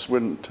this,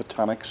 when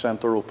Titanic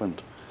Centre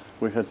opened,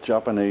 we had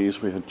Japanese,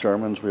 we had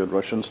Germans, we had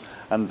Russians,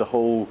 and the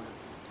whole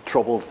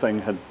troubled thing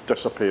had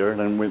disappeared,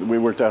 and we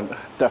were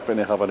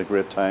definitely having a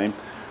great time.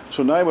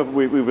 So now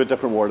we've a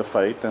different war to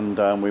fight, and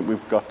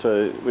we've got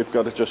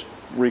to just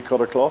recut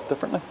our cloth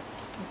differently.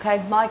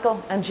 Okay,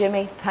 Michael and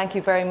Jimmy, thank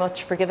you very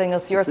much for giving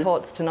us your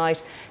thoughts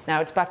tonight. Now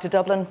it's back to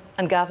Dublin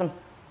and Gavin.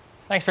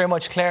 Thanks very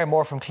much, Claire.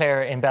 More from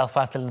Claire in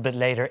Belfast a little bit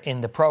later in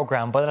the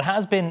programme. But it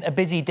has been a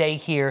busy day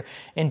here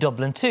in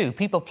Dublin too.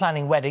 People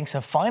planning weddings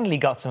have finally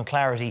got some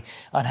clarity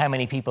on how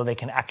many people they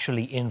can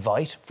actually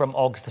invite. From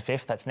August the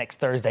 5th, that's next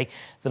Thursday,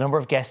 the number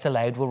of guests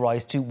allowed will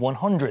rise to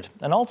 100.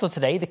 And also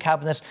today, the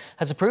Cabinet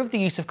has approved the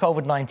use of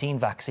COVID-19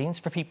 vaccines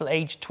for people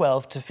aged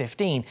 12 to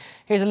 15.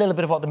 Here's a little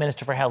bit of what the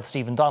Minister for Health,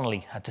 Stephen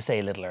Donnelly, had to say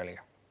a little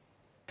earlier.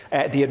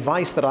 The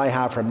advice that I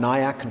have from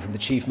NIAC and from the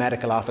Chief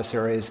Medical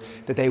Officer is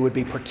that they would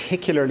be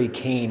particularly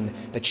keen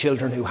that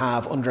children who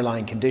have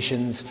underlying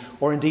conditions,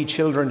 or indeed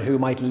children who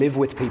might live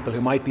with people who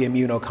might be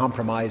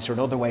immunocompromised or in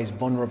other ways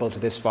vulnerable to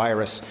this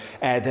virus,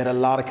 that a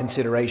lot of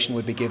consideration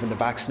would be given to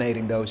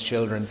vaccinating those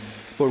children.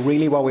 But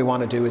really what we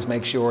want to do is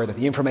make sure that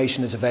the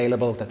information is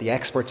available, that the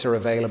experts are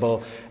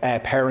available.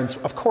 Parents,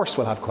 of course,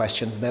 will have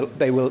questions.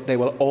 They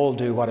will all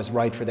do what is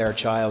right for their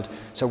child.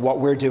 So what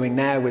we're doing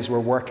now is we're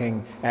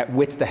working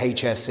with the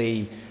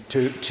HSE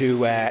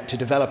to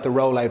develop the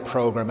rollout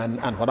programme.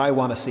 And what I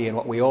want to see and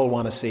what we all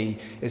want to see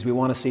is we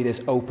want to see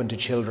this open to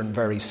children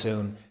very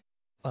soon.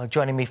 Well,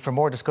 joining me for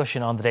more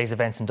discussion on the day's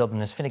events in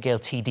Dublin is Fine Gael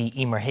TD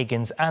Emer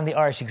Higgins and the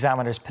Irish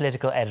Examiner's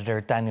political editor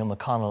Daniel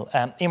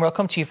McConnell. Emer, I'll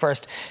come to you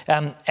first.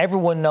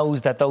 Everyone knows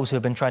that those who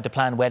have been trying to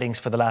plan weddings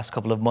for the last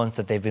couple of months,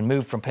 that they've been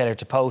moved from pillar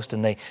to post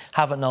and they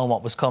haven't known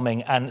what was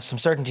coming, and some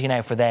certainty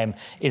now for them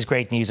is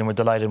great news, and we're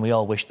delighted and we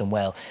all wish them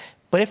well.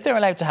 But if they're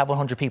allowed to have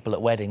 100 people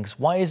at weddings,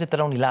 why is it that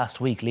only last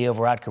week Leo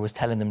Varadkar was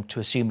telling them to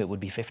assume it would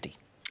be 50?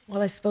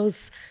 Well, I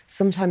suppose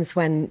sometimes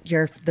when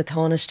you're the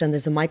Taoiseach and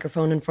there's a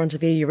microphone in front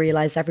of you, you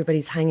realise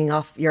everybody's hanging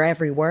off your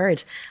every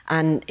word.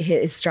 And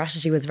his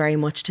strategy was very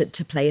much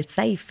to play it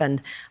safe.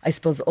 And I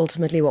suppose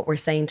ultimately what we're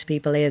saying to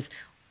people is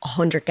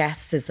 100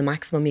 guests is the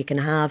maximum you can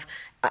have.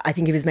 I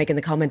think he was making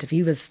the comment if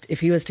he was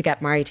to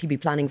get married, he'd be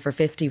planning for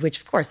 50,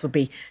 which of course would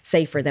be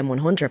safer than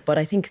 100. But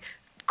I think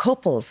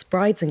couples,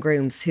 brides and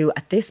grooms who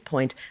at this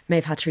point may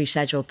have had to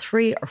reschedule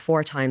 3 or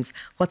 4 times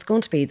what's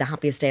going to be the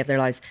happiest day of their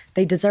lives,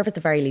 they deserve at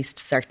the very least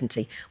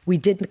certainty. We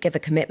did give a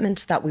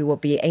commitment that we will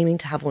be aiming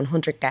to have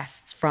 100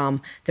 guests from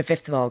the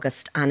 5th of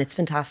August, and it's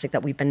fantastic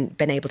that we've been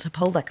able to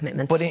pull that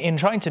commitment. But in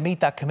trying to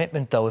meet that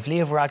commitment though, if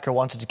Leo Varadkar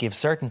wanted to give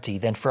certainty,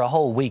 then for a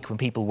whole week when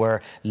people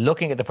were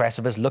looking at the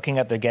precipice, looking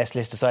at their guest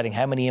list, deciding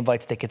how many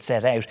invites they could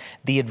set out,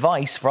 the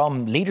advice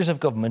from leaders of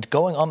government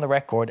going on the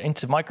record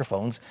into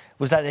microphones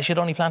was that they should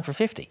only plan for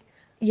 50.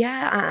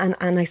 Yeah,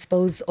 and I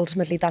suppose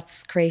ultimately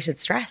that's created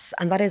stress,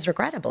 and that is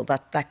regrettable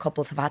that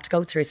couples have had to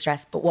go through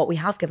stress. But what we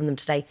have given them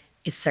today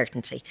is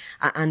certainty,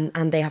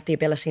 and they have the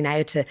ability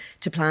now to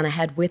plan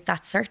ahead with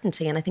that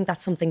certainty. And I think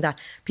that's something that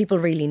people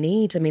really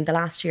need. I mean, the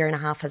last year and a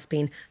half has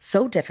been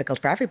so difficult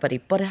for everybody,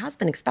 but it has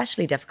been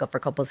especially difficult for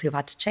couples who've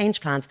had to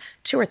change plans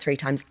 2 or 3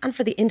 times, and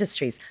for the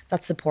industries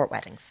that support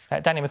weddings.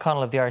 Danny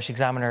McConnell of the Irish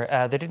Examiner,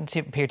 there didn't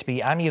appear to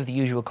be any of the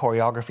usual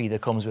choreography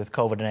that comes with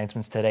COVID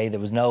announcements today. There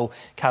was no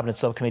Cabinet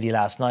subcommittee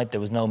last night, there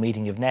was no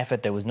meeting of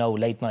NEFIT, there was no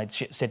late night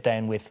sit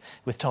down with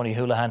Tony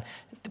Holohan.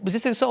 Was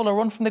this a solo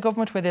run from the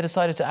government where they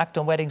decided to act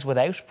on weddings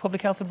without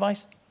public health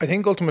advice? I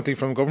think ultimately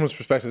from government's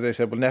perspective they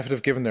said, well, NEFIT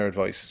have given their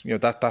advice. You know,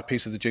 that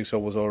piece of the jigsaw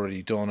was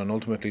already done, and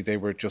ultimately they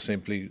were just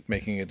simply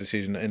making a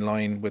decision in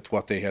line with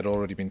what they had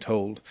already been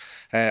told.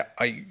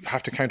 I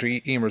have to counter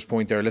Emer's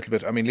point there a little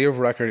bit. I mean, Leo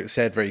Varadkar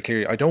said very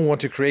clearly, I don't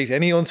want to create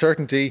any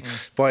uncertainty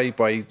by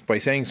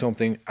saying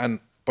something, and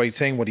by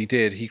saying what he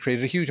did, he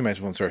created a huge amount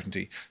of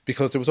uncertainty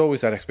because there was always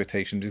that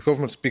expectation.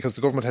 Because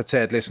the government had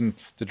said, listen,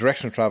 the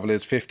direction of travel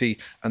is 50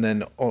 and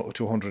then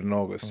to 100 in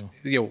August.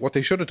 You know, what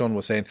they should have done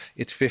was saying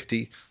it's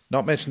 50,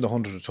 not mention the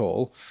 100 at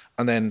all,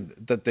 and then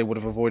that they would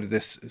have avoided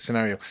this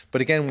scenario.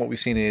 But again, what we've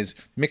seen is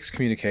mixed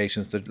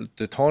communications. The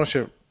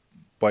Taoiseach,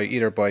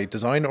 either by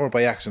design or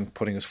by accident,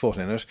 putting his foot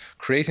in it,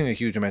 creating a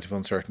huge amount of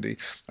uncertainty.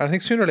 And I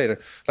think sooner or later,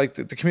 like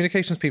the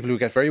communications people who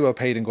get very well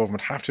paid in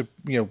government have to,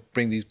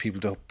 bring these people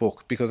to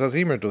book, because as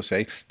Emer does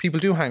say, people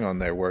do hang on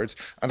their words.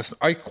 And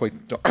I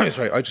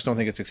just don't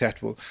think it's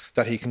acceptable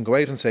that he can go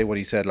out and say what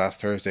he said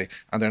last Thursday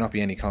and there not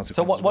be any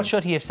consequences. So what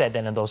should he have said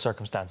then in those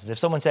circumstances? If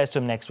someone says to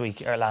him next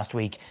week or last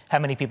week, how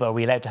many people are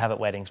we allowed to have at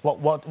weddings?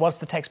 What's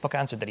the textbook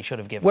answer that he should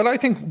have given? Well, I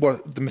think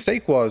what the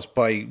mistake was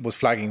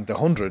flagging the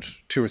 100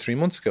 2 or 3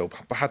 months ago.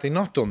 But had they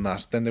not done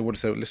that, then they would have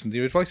said, listen,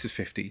 the advice is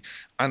 50.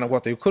 And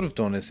what they could have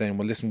done is saying,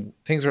 well, listen,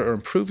 things are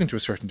improving to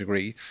a certain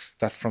degree,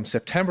 that from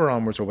September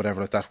onwards or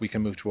whatever like that, we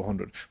can move to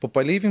 100. But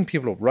by leaving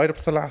people up right up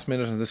to the last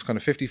minute and this kind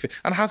of 50,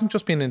 and it hasn't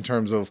just been in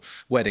terms of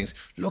weddings.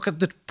 Look at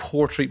the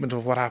poor treatment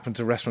of what happened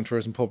to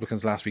restaurateurs and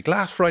publicans last week.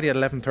 Last Friday at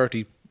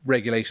 11:30,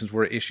 regulations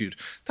were issued.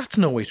 That's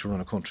no way to run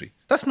a country.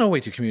 That's no way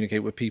to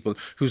communicate with people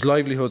whose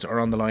livelihoods are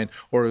on the line,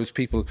 or whose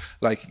people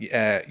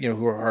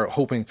who are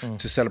hoping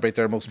to celebrate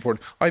their most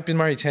important. I've been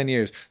married 10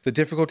 years. The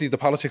difficulty, the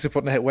politics of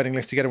putting a wedding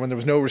list together when there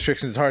was no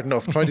restrictions is hard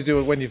enough. Trying to do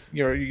it when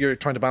you're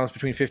trying to balance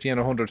between 50 and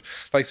 100.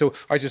 So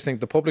I just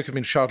think the public have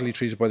been shoddily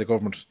treated by the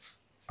government,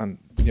 and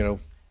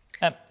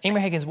Emer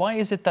Higgins, why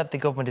is it that the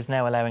government is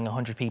now allowing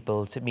 100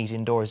 people to meet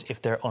indoors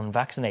if they're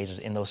unvaccinated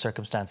in those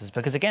circumstances?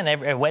 Because again,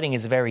 a wedding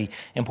is a very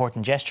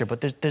important gesture,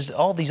 but there's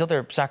all these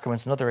other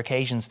sacraments and other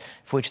occasions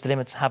for which the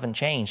limits haven't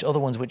changed, other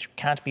ones which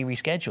can't be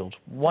rescheduled.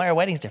 Why are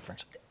weddings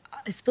different?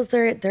 I suppose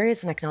there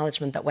is an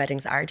acknowledgement that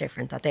weddings are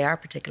different, that they are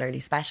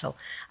particularly special,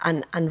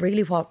 and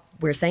really what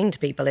we're saying to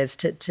people is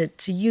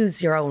to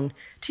use your own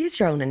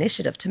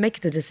initiative, to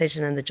make the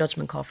decision and the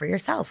judgment call for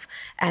yourself.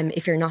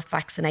 If you're not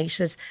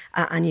vaccinated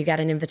and you get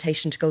an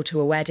invitation to go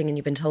to a wedding and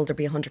you've been told there'll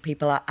be 100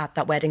 people at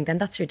that wedding, then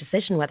that's your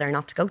decision whether or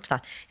not to go to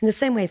that. In the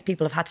same way as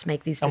people have had to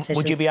make these decisions.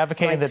 Would you be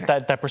advocating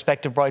that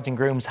prospective brides and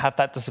grooms have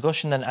that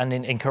discussion and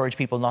encourage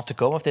people not to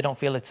go if they don't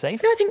feel it's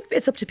safe? No, I think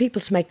it's up to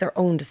people to make their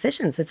own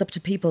decisions. It's up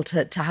to people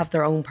to have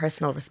their own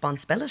personal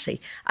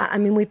responsibility. I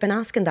mean, we've been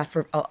asking that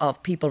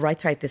of people right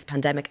throughout this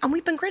pandemic, and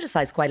we've been criticised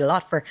quite a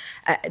lot for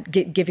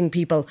giving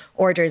people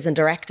orders and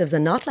directives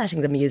and not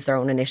letting them use their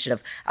own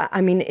initiative.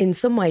 I mean, in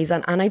some ways,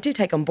 and I do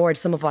take on board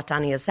some of what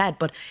Danny has said,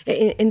 but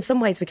in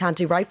some ways we can't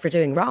do right for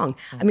doing wrong.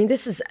 I mean,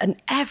 this is an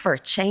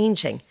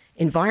ever-changing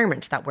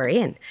environment that we're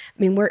in.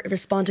 I mean, we're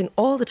responding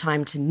all the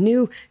time to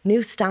new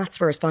stats.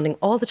 We're responding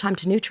all the time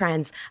to new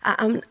trends.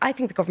 I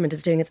think the government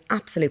is doing its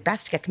absolute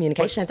best to get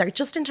communication out there.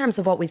 Just in terms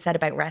of what we said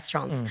about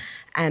restaurants,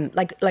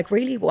 like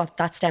really what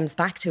that stems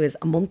back to is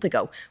a month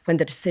ago when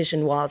the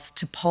decision was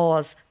to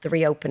pause the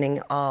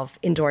reopening of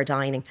indoor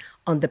dining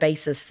on the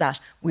basis that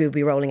we will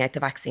be rolling out the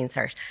vaccine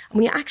cert. And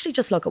when you actually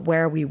just look at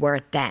where we were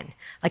then,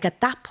 like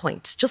at that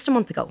point, just a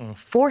month ago,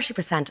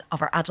 40%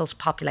 of our adult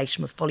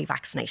population was fully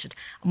vaccinated,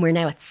 and we're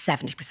now at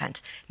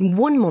 70%. In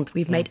 1 month,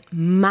 we've made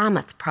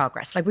mammoth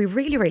progress. Like we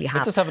really, really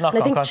have. It does have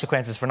knock-on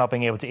consequences for not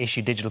being able to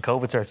issue digital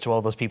COVID certs to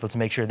all those people to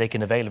make sure they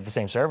can avail of the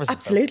same services.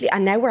 Absolutely.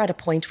 And now we're at a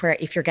point where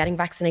if you're getting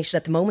vaccinated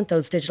at the moment,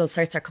 those digital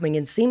certs are coming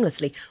in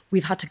seamlessly.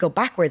 We've had to go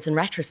backwards and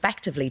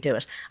retrospectively do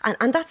it.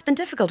 And that's been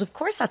difficult. Of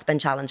course, that's been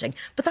challenging.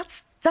 But that's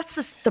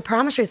the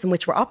parameters in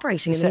which we're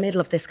operating in the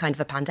middle of this kind of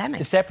a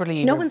pandemic.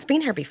 Separately, no one's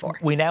been here before.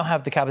 We now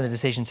have the Cabinet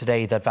decision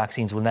today that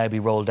vaccines will now be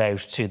rolled out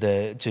to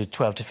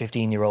 12 to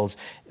 15-year-olds.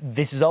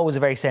 This is always a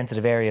very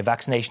sensitive area.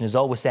 Vaccination is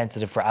always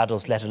sensitive for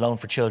adults, let alone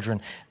for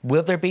children.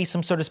 Will there be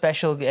some sort of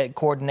special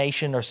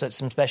coordination or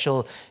some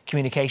special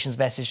communications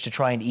message to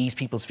try and ease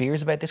people's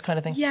fears about this kind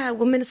of thing? Yeah,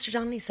 well, Minister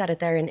Donnelly said it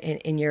there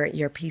in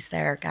your piece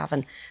there,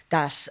 Gavin,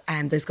 that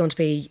there's going to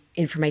be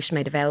information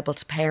made available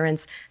to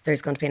parents.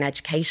 There's going to be an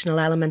educational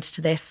element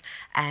to this.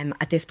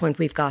 At this point,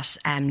 we've got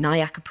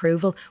NIAC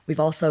approval. We've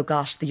also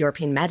got the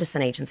European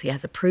Medicine Agency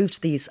has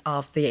approved these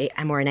of the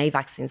mRNA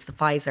vaccines, the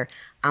Pfizer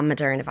and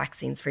Moderna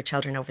vaccines for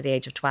children over the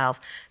age of 12.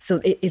 So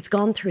it's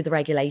gone through the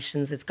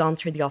regulations, it's gone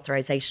through the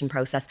authorisation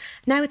process.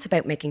 Now it's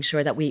about making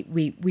sure that we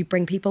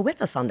bring people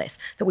with us on this,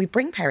 that we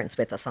bring parents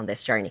with us on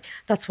this journey.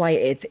 That's why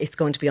it's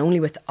going to be only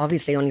with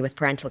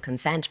parental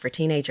consent for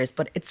teenagers.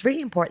 But it's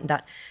really important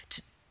that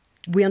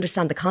we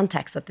understand the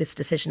context that this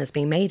decision is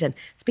being made in.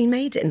 It's been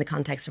made in the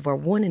context of where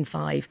 1 in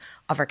 5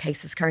 of our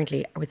cases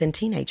currently are within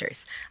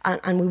teenagers.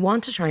 And we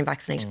want to try and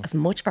vaccinate as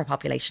much of our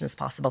population as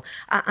possible.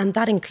 And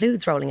that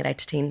includes rolling it out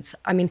to teens.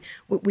 I mean,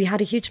 we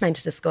had a huge amount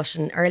of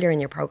discussion earlier in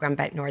your programme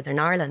about Northern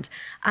Ireland.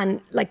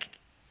 And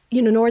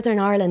Northern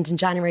Ireland in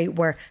January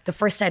were the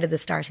first out of the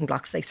starting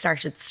blocks. They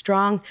started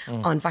strong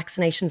on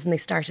vaccinations and they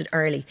started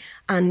early.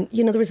 And,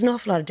 there was an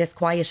awful lot of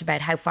disquiet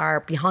about how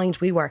far behind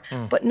we were.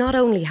 But not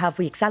only have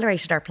we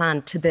accelerated our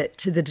plan to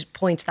the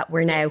point that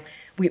we're now,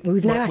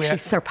 we've now actually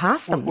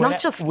surpassed them. Not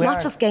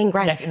just gained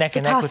ground.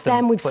 Surpassed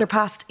them, we've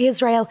surpassed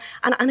Israel.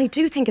 And I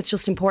do think it's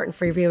just important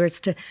for your viewers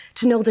to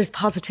know there's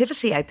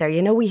positivity out there.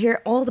 We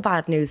hear all the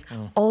bad news,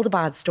 all the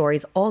bad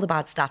stories, all the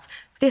bad stats.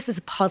 This is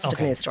a positive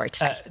news story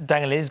today.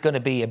 Daniel, it is going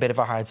to be a bit of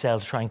a hard sell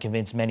to try and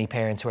convince many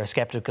parents who are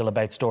sceptical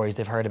about stories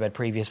they've heard about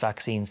previous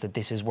vaccines that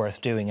this is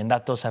worth doing. And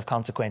that does have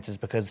consequences,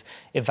 because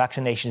if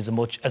vaccination is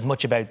as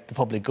much about the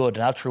public good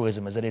and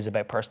altruism as it is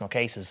about personal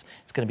cases,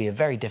 it's going to be a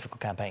very difficult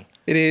campaign.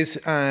 It is,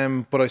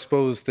 but I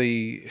suppose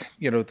the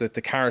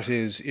carrot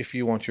is, if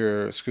you want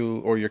your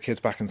school or your kids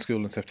back in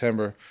school in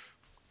September,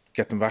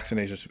 get them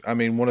vaccinated. I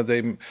mean, one of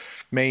the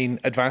main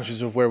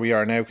advantages of where we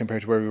are now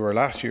compared to where we were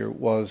last year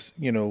was,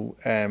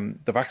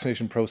 the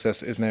vaccination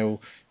process is now,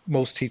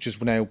 most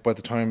teachers now, by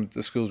the time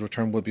the schools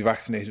return, will be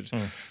vaccinated.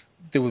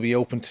 They will be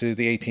open to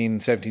the 18,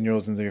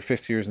 17-year-olds in their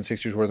 5th years and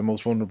 6th years who are the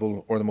most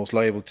vulnerable or the most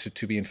liable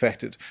to be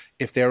infected.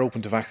 If they are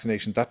open to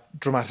vaccination, that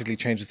dramatically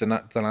changes the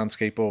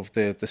landscape of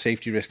the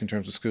safety risk in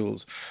terms of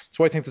schools.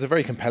 So I think there's a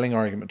very compelling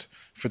argument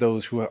for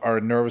those who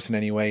are nervous in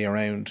any way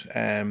around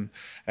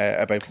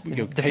about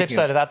the flip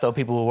side of that, though,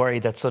 people will worry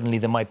that suddenly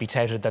they might be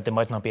touted that they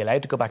might not be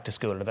allowed to go back to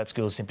school, or that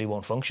schools simply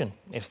won't function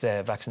if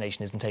the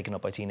vaccination isn't taken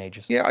up by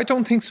teenagers. Yeah, I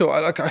don't think so.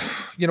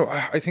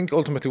 I think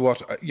ultimately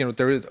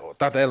there is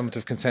that element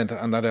of consent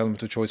and that element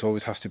element of choice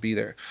always has to be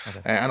there.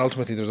 And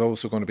ultimately, there's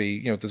also going to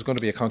be, there's going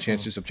to be a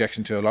conscientious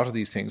objection to a lot of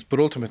these things. But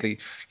ultimately,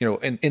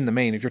 in the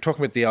main, if you're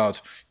talking about the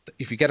odds,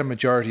 if you get a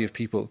majority of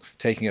people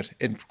taking it,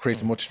 it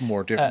creates a much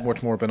more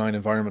benign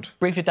environment.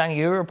 Briefly, Danny,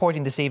 you were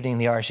reporting this evening in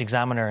the Irish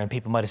Examiner, and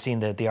people might have seen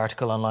the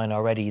article online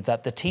already,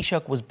 that the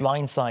Taoiseach was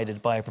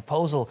blindsided by a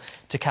proposal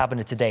to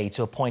Cabinet today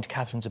to appoint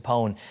Catherine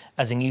Zappone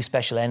as a new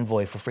special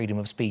envoy for freedom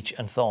of speech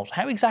and thought.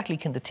 How exactly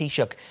can the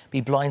Taoiseach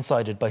be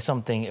blindsided by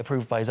something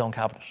approved by his own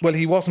Cabinet? Well,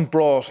 he wasn't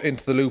brought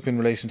into the loop in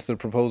relation to the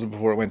proposal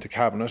before it went to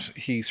Cabinet.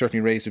 He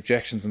certainly raised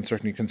objections and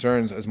certainly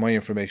concerns, as my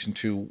information,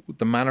 to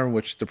the manner in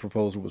which the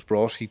proposal was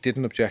brought. He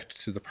didn't object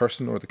to the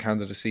person or the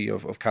candidacy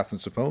of Catherine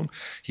Zappone.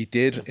 He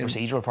did. It's a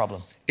procedural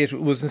problem. It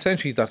was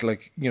essentially that,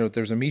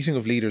 there's a meeting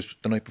of leaders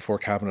the night before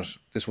Cabinet.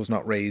 This was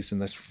not raised in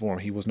this form.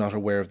 He was not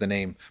aware of the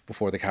name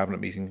before the Cabinet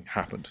meeting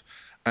happened.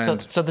 So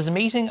there's a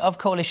meeting of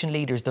coalition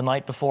leaders the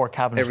night before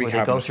Cabinet where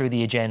they go through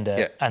the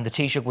agenda, and the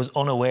Taoiseach was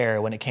unaware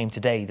when it came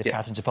today that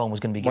Catherine Zappone was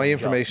going to be given My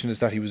information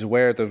is that he was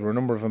aware there were a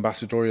number of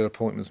ambassadorial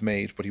appointments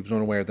made, but he was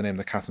unaware of the name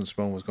that Catherine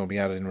Zappone was going to be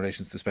added in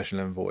relation to the special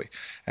envoy.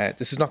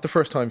 This is not the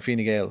first time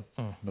Fine Gael,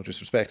 no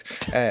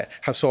disrespect,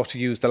 have sought to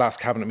use the last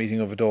Cabinet meeting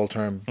of a Dáil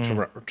term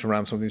to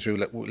ram something through.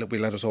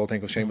 Let us all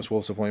think of Seamus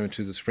Wolfe's appointment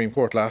to the Supreme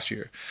Court last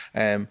year.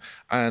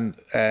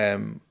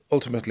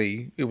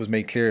 Ultimately, it was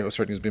made clear, or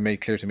certainly has been made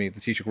clear to me, the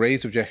Taoiseach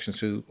raised objections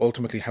to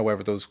ultimately,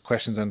 however, those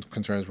questions and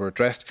concerns were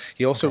addressed.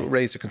 He also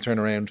raised a concern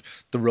around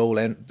the role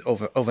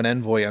of an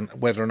envoy and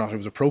whether or not it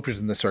was appropriate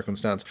in this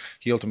circumstance.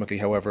 He ultimately,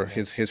 however,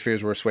 his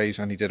fears were assuaged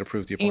and he did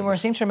approve the appointment. Emer, I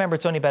seem to remember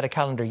it's only about a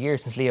calendar year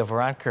since Leo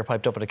Varadkar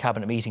piped up at a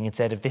Cabinet meeting and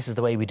said, if this is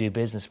the way we do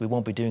business, we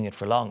won't be doing it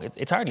for long.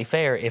 It's hardly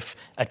fair if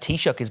a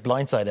Taoiseach is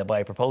blindsided by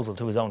a proposal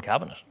to his own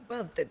Cabinet.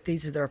 Well,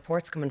 these are the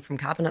reports coming from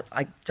Cabinet.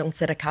 I don't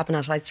sit at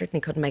Cabinet. I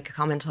certainly couldn't make a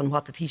comment on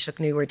what the Taoiseach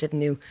knew or didn't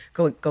know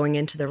going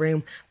into the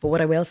room. But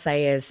what I will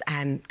say is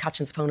Catherine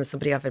Zappone is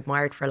somebody I've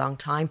admired for a long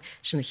time.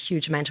 She's done a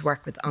huge amount of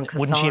work with An Chasán.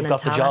 Wouldn't she have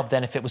got the job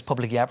then if it was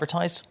publicly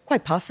advertised?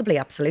 Quite possibly,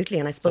 absolutely.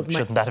 And I suppose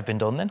shouldn't that have been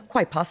done then?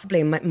 Quite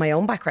possibly. My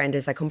own background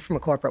is I come from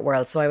a corporate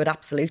world, so I would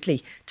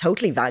absolutely,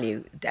 totally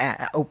value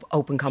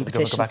open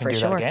competition for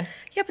sure.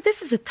 Yeah, but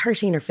this is a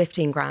 13 or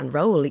 15 grand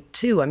role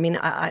too. I mean,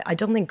 I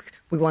don't think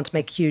we want to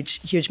make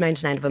huge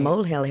mountain out of a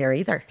molehill here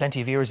either.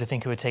 Plenty of viewers, I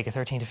think, who would take a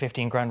 13 to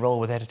 15 grand role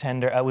without a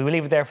tender. We will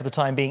leave it there for the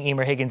time being.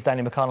 Emer Higgins,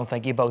 Danny McConnell,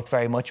 thank you both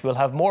very much. We'll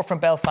have more from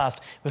Belfast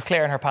with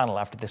Claire and her panel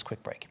after this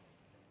quick break.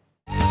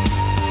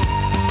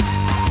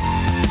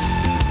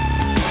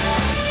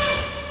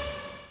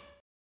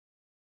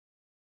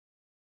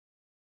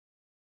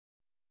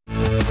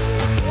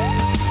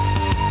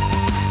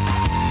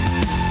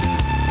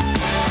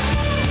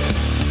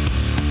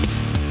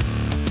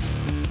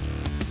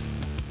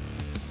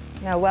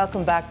 Now,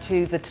 welcome back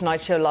to The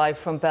Tonight Show live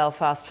from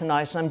Belfast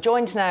tonight. And I'm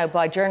joined now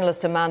by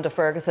journalist Amanda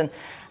Ferguson.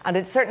 And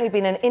it's certainly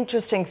been an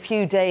interesting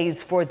few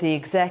days for the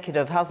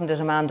executive, hasn't it,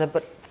 Amanda?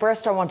 But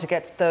first I want to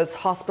get to those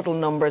hospital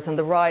numbers and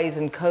the rise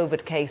in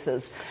COVID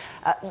cases.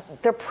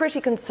 They're pretty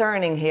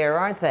concerning here,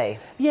 aren't they?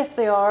 Yes,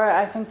 they are.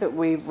 I think that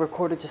we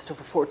recorded just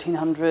over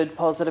 1,400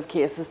 positive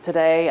cases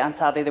today, and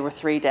sadly there were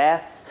 3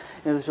 deaths.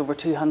 There's over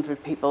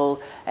 200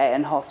 people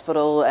in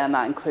hospital, and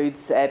that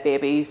includes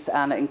babies,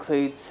 and it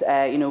includes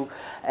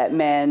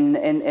men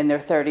in their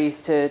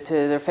 30s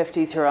to their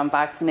 50s who are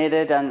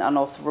unvaccinated, and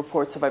also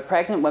reports about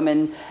pregnant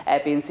women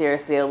being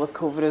seriously ill with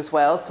COVID as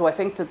well. So I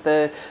think that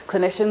the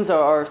clinicians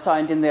are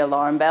sounding the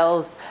alarm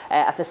bells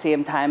at the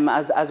same time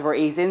as we're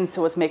easing,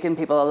 so it's making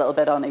people a little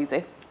bit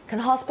uneasy. Can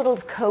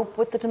hospitals cope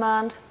with the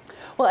demand?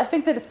 Well, I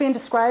think that it's been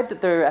described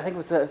that it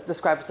was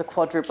described as a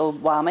quadruple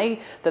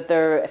whammy, that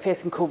they're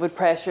facing COVID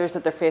pressures,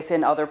 that they're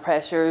facing other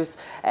pressures,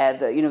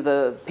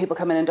 the people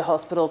coming into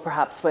hospital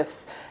perhaps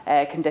with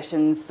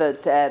conditions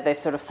that they've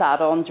sort of sat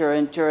on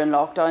during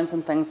lockdowns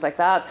and things like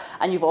that.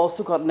 And you've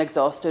also got an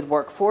exhausted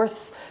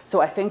workforce.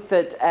 So I think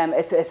that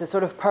it's a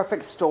sort of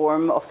perfect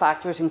storm of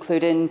factors,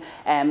 including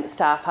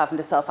staff having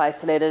to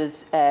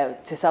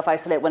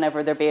self-isolate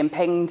whenever they're being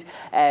pinged,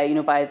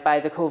 by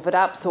the COVID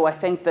app. So I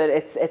think that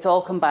it's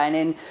all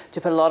combining to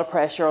put a lot of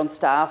pressure on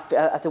staff.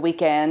 At the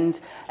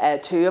weekend,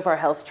 2 of our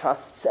health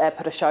trusts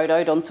put a shout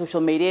out on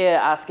social media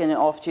asking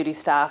off-duty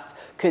staff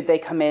could they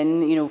come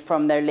in,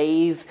 from their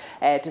leave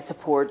to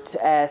support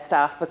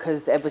staff,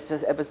 because it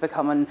was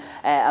becoming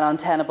an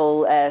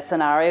untenable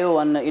scenario.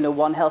 And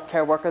one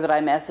healthcare worker that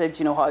I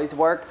messaged, how's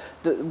work?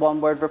 The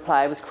one-word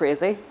reply was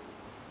crazy.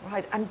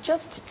 Right, and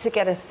just to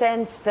get a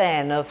sense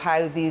then of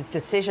how these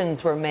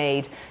decisions were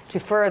made to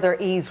further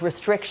ease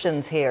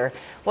restrictions here,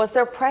 was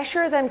there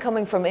pressure then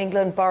coming from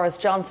England, Boris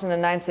Johnson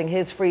announcing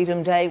his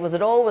Freedom Day? Was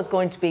it always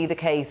going to be the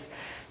case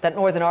that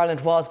Northern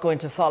Ireland was going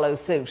to follow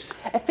suit.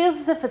 It feels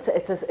as if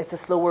it's a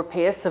slower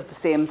pace of the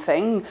same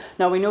thing.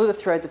 Now, we know that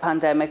throughout the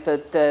pandemic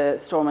that the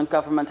Stormont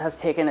government has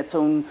taken its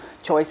own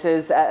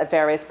choices at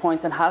various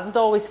points and hasn't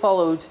always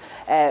followed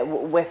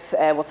with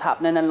what's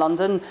happening in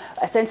London.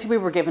 Essentially, we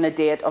were given a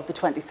date of the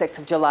 26th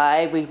of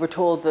July. We were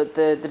told that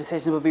the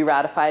decision would be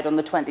ratified on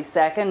the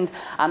 22nd,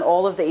 and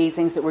all of the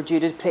easings that were due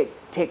to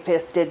take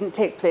place didn't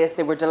take place.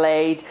 They were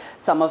delayed,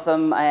 some of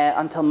them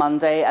until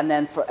Monday, and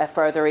then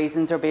further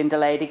easings are being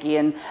delayed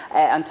again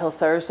until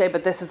Thursday.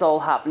 But this is all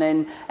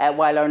happening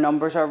while our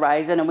numbers are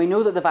rising, and we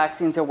know that the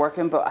vaccines are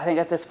working, but I think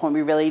at this point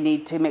we really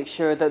need to make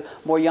sure that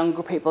more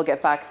younger people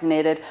get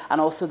vaccinated,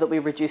 and also that we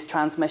reduce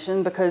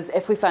transmission, because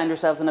if we find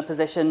ourselves in a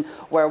position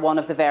where one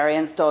of the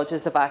variants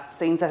dodges the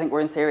vaccines, I think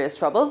we're in serious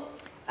trouble.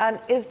 And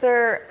is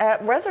there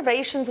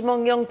reservations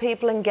among young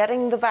people in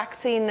getting the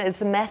vaccine? Is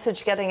the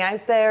message getting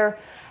out there?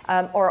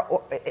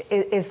 Or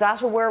is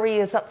that a worry?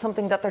 Is that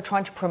something that they're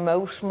trying to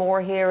promote more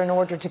here in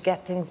order to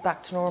get things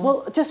back to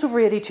normal? Well, just over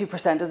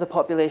 82% of the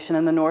population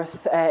in the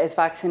north is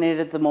vaccinated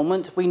at the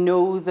moment. We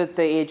know that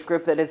the age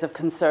group that is of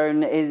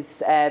concern is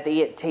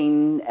the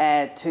 18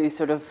 to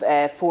sort of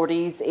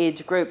 40s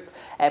age group,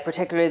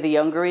 particularly the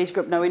younger age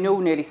group. Now, we know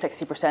nearly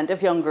 60%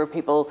 of younger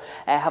people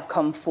have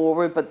come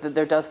forward, but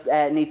there does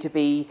need to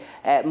be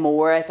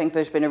more. I think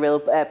there's been a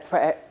real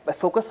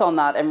focus on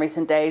that in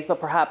recent days, but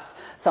perhaps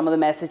some of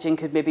the messaging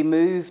could maybe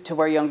move to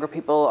where younger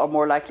people are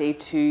more likely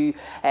to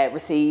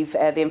receive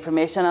the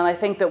information. And I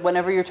think that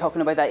whenever you're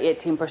talking about that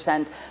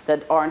 18%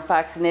 that aren't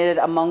vaccinated,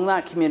 among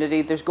that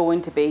community, there's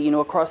going to be, you know,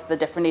 across the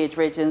different age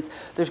regions,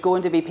 there's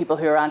going to be people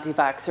who are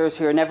anti-vaxxers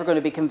who are never going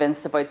to be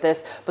convinced about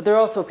this, but there are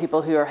also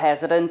people who are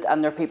hesitant,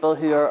 and there are people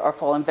who are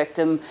falling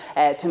victim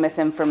to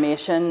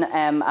misinformation,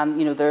 and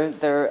you know,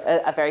 there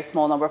are a very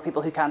small number of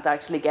people who can't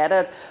actually get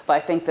it. But I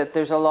think that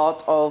there's a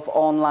lot of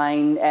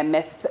online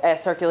myth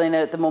circulating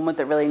at the moment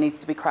that really needs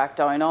to be cracked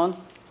down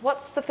on.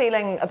 What's the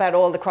feeling about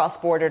all the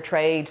cross-border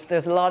trade?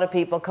 There's a lot of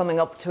people coming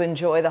up to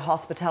enjoy the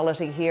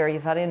hospitality here.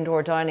 You've had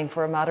indoor dining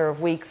for a matter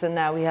of weeks, and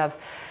now we have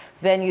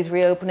venues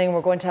reopening.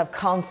 We're going to have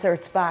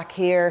concerts back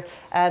here.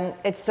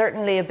 It's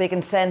certainly a big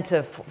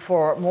incentive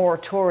for more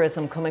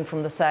tourism coming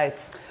from the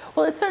south.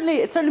 Well, it's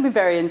certainly been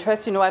very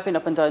interesting. You know, I've been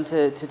up and down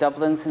to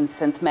Dublin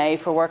since May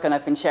for work, and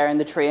I've been sharing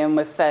the train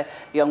with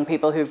young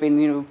people who've been,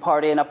 you know,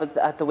 partying up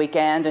at the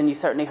weekend. And you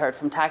certainly heard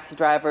from taxi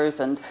drivers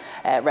and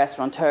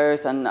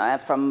restaurateurs and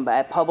from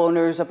pub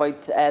owners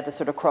about the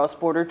sort of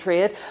cross-border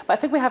trade. But I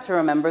think we have to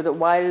remember that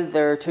while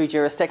there are two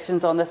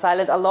jurisdictions on this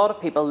island, a lot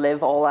of people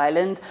live all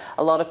island.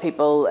 A lot of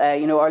people,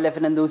 you know, are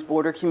living in those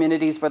border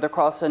communities where they're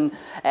crossing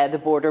the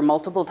border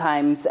multiple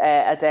times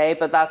a day.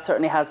 But that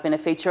certainly has been a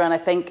feature. And I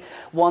think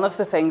one of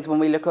the things when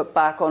we look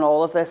back on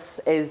all of this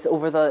is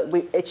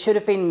it should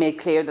have been made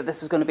clear that this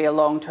was going to be a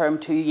long-term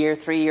 2-year,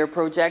 3-year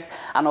project,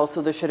 and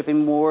also there should have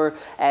been more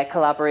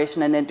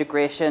collaboration and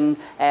integration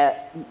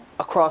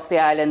across the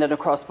island and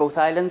across both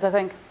islands, I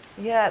think.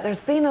 Yeah,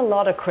 there's been a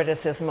lot of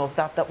criticism of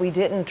that we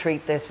didn't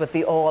treat this with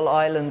the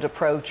all-island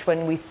approach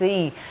when we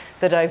see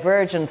the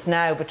divergence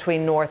now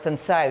between north and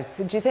south.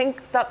 Do you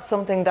think that's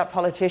something that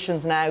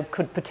politicians now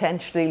could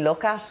potentially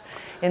look at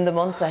in the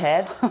months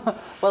ahead?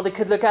 Well, they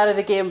could look at it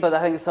again, but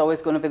I think it's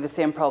always going to be the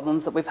same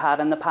problems that we've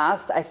had in the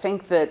past. I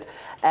think that,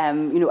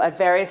 you know, at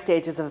various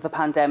stages of the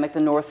pandemic,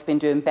 the north's been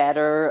doing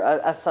better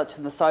as such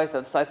than the south,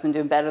 or the south's been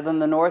doing better than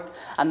the north,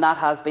 and that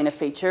has been a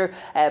feature.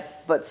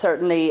 But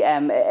certainly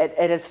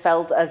it has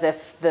felt as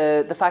if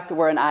the fact that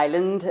we're an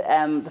island,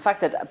 the fact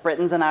that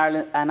Britain's an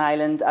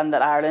island and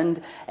that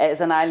Ireland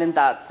is an island,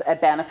 that a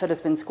benefit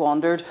has been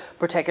squandered,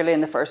 particularly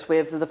in the first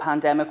waves of the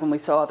pandemic when we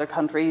saw other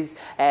countries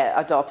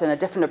adopting a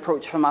different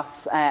approach from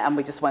us, and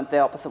we just went the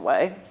opposite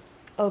way.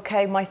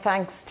 OK, my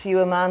thanks to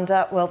you,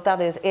 Amanda. Well,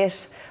 that is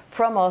it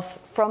from us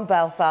from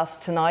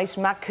Belfast tonight.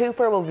 Matt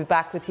Cooper will be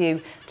back with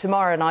you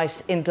tomorrow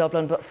night in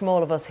Dublin, but from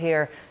all of us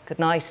here, good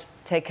night,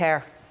 take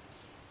care.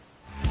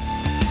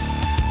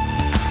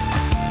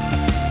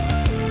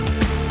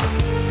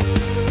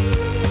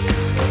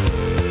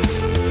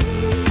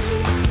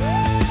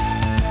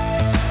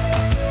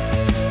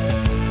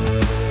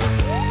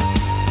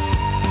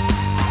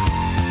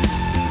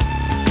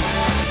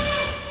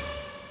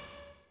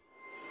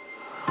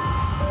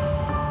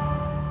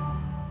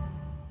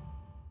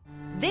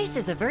 This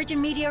is a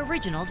Virgin Media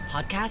Originals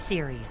podcast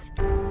series.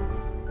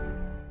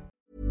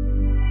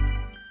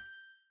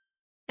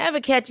 Ever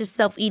catch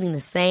yourself eating the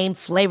same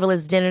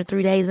flavorless dinner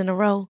 3 days in a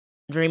row?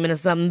 Dreaming of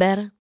something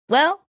better?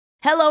 Well,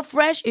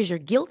 HelloFresh is your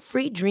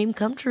guilt-free dream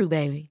come true,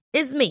 baby.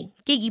 It's me,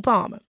 Keke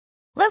Palmer.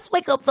 Let's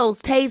wake up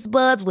those taste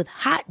buds with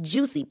hot,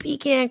 juicy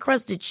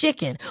pecan-crusted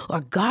chicken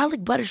or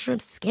garlic butter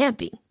shrimp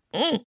scampi.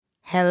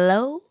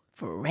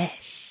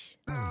 HelloFresh.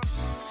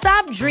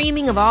 Stop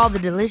dreaming of all the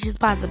delicious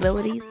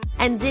possibilities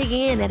and dig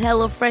in at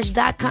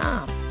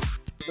HelloFresh.com.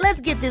 Let's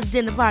get this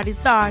dinner party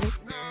started.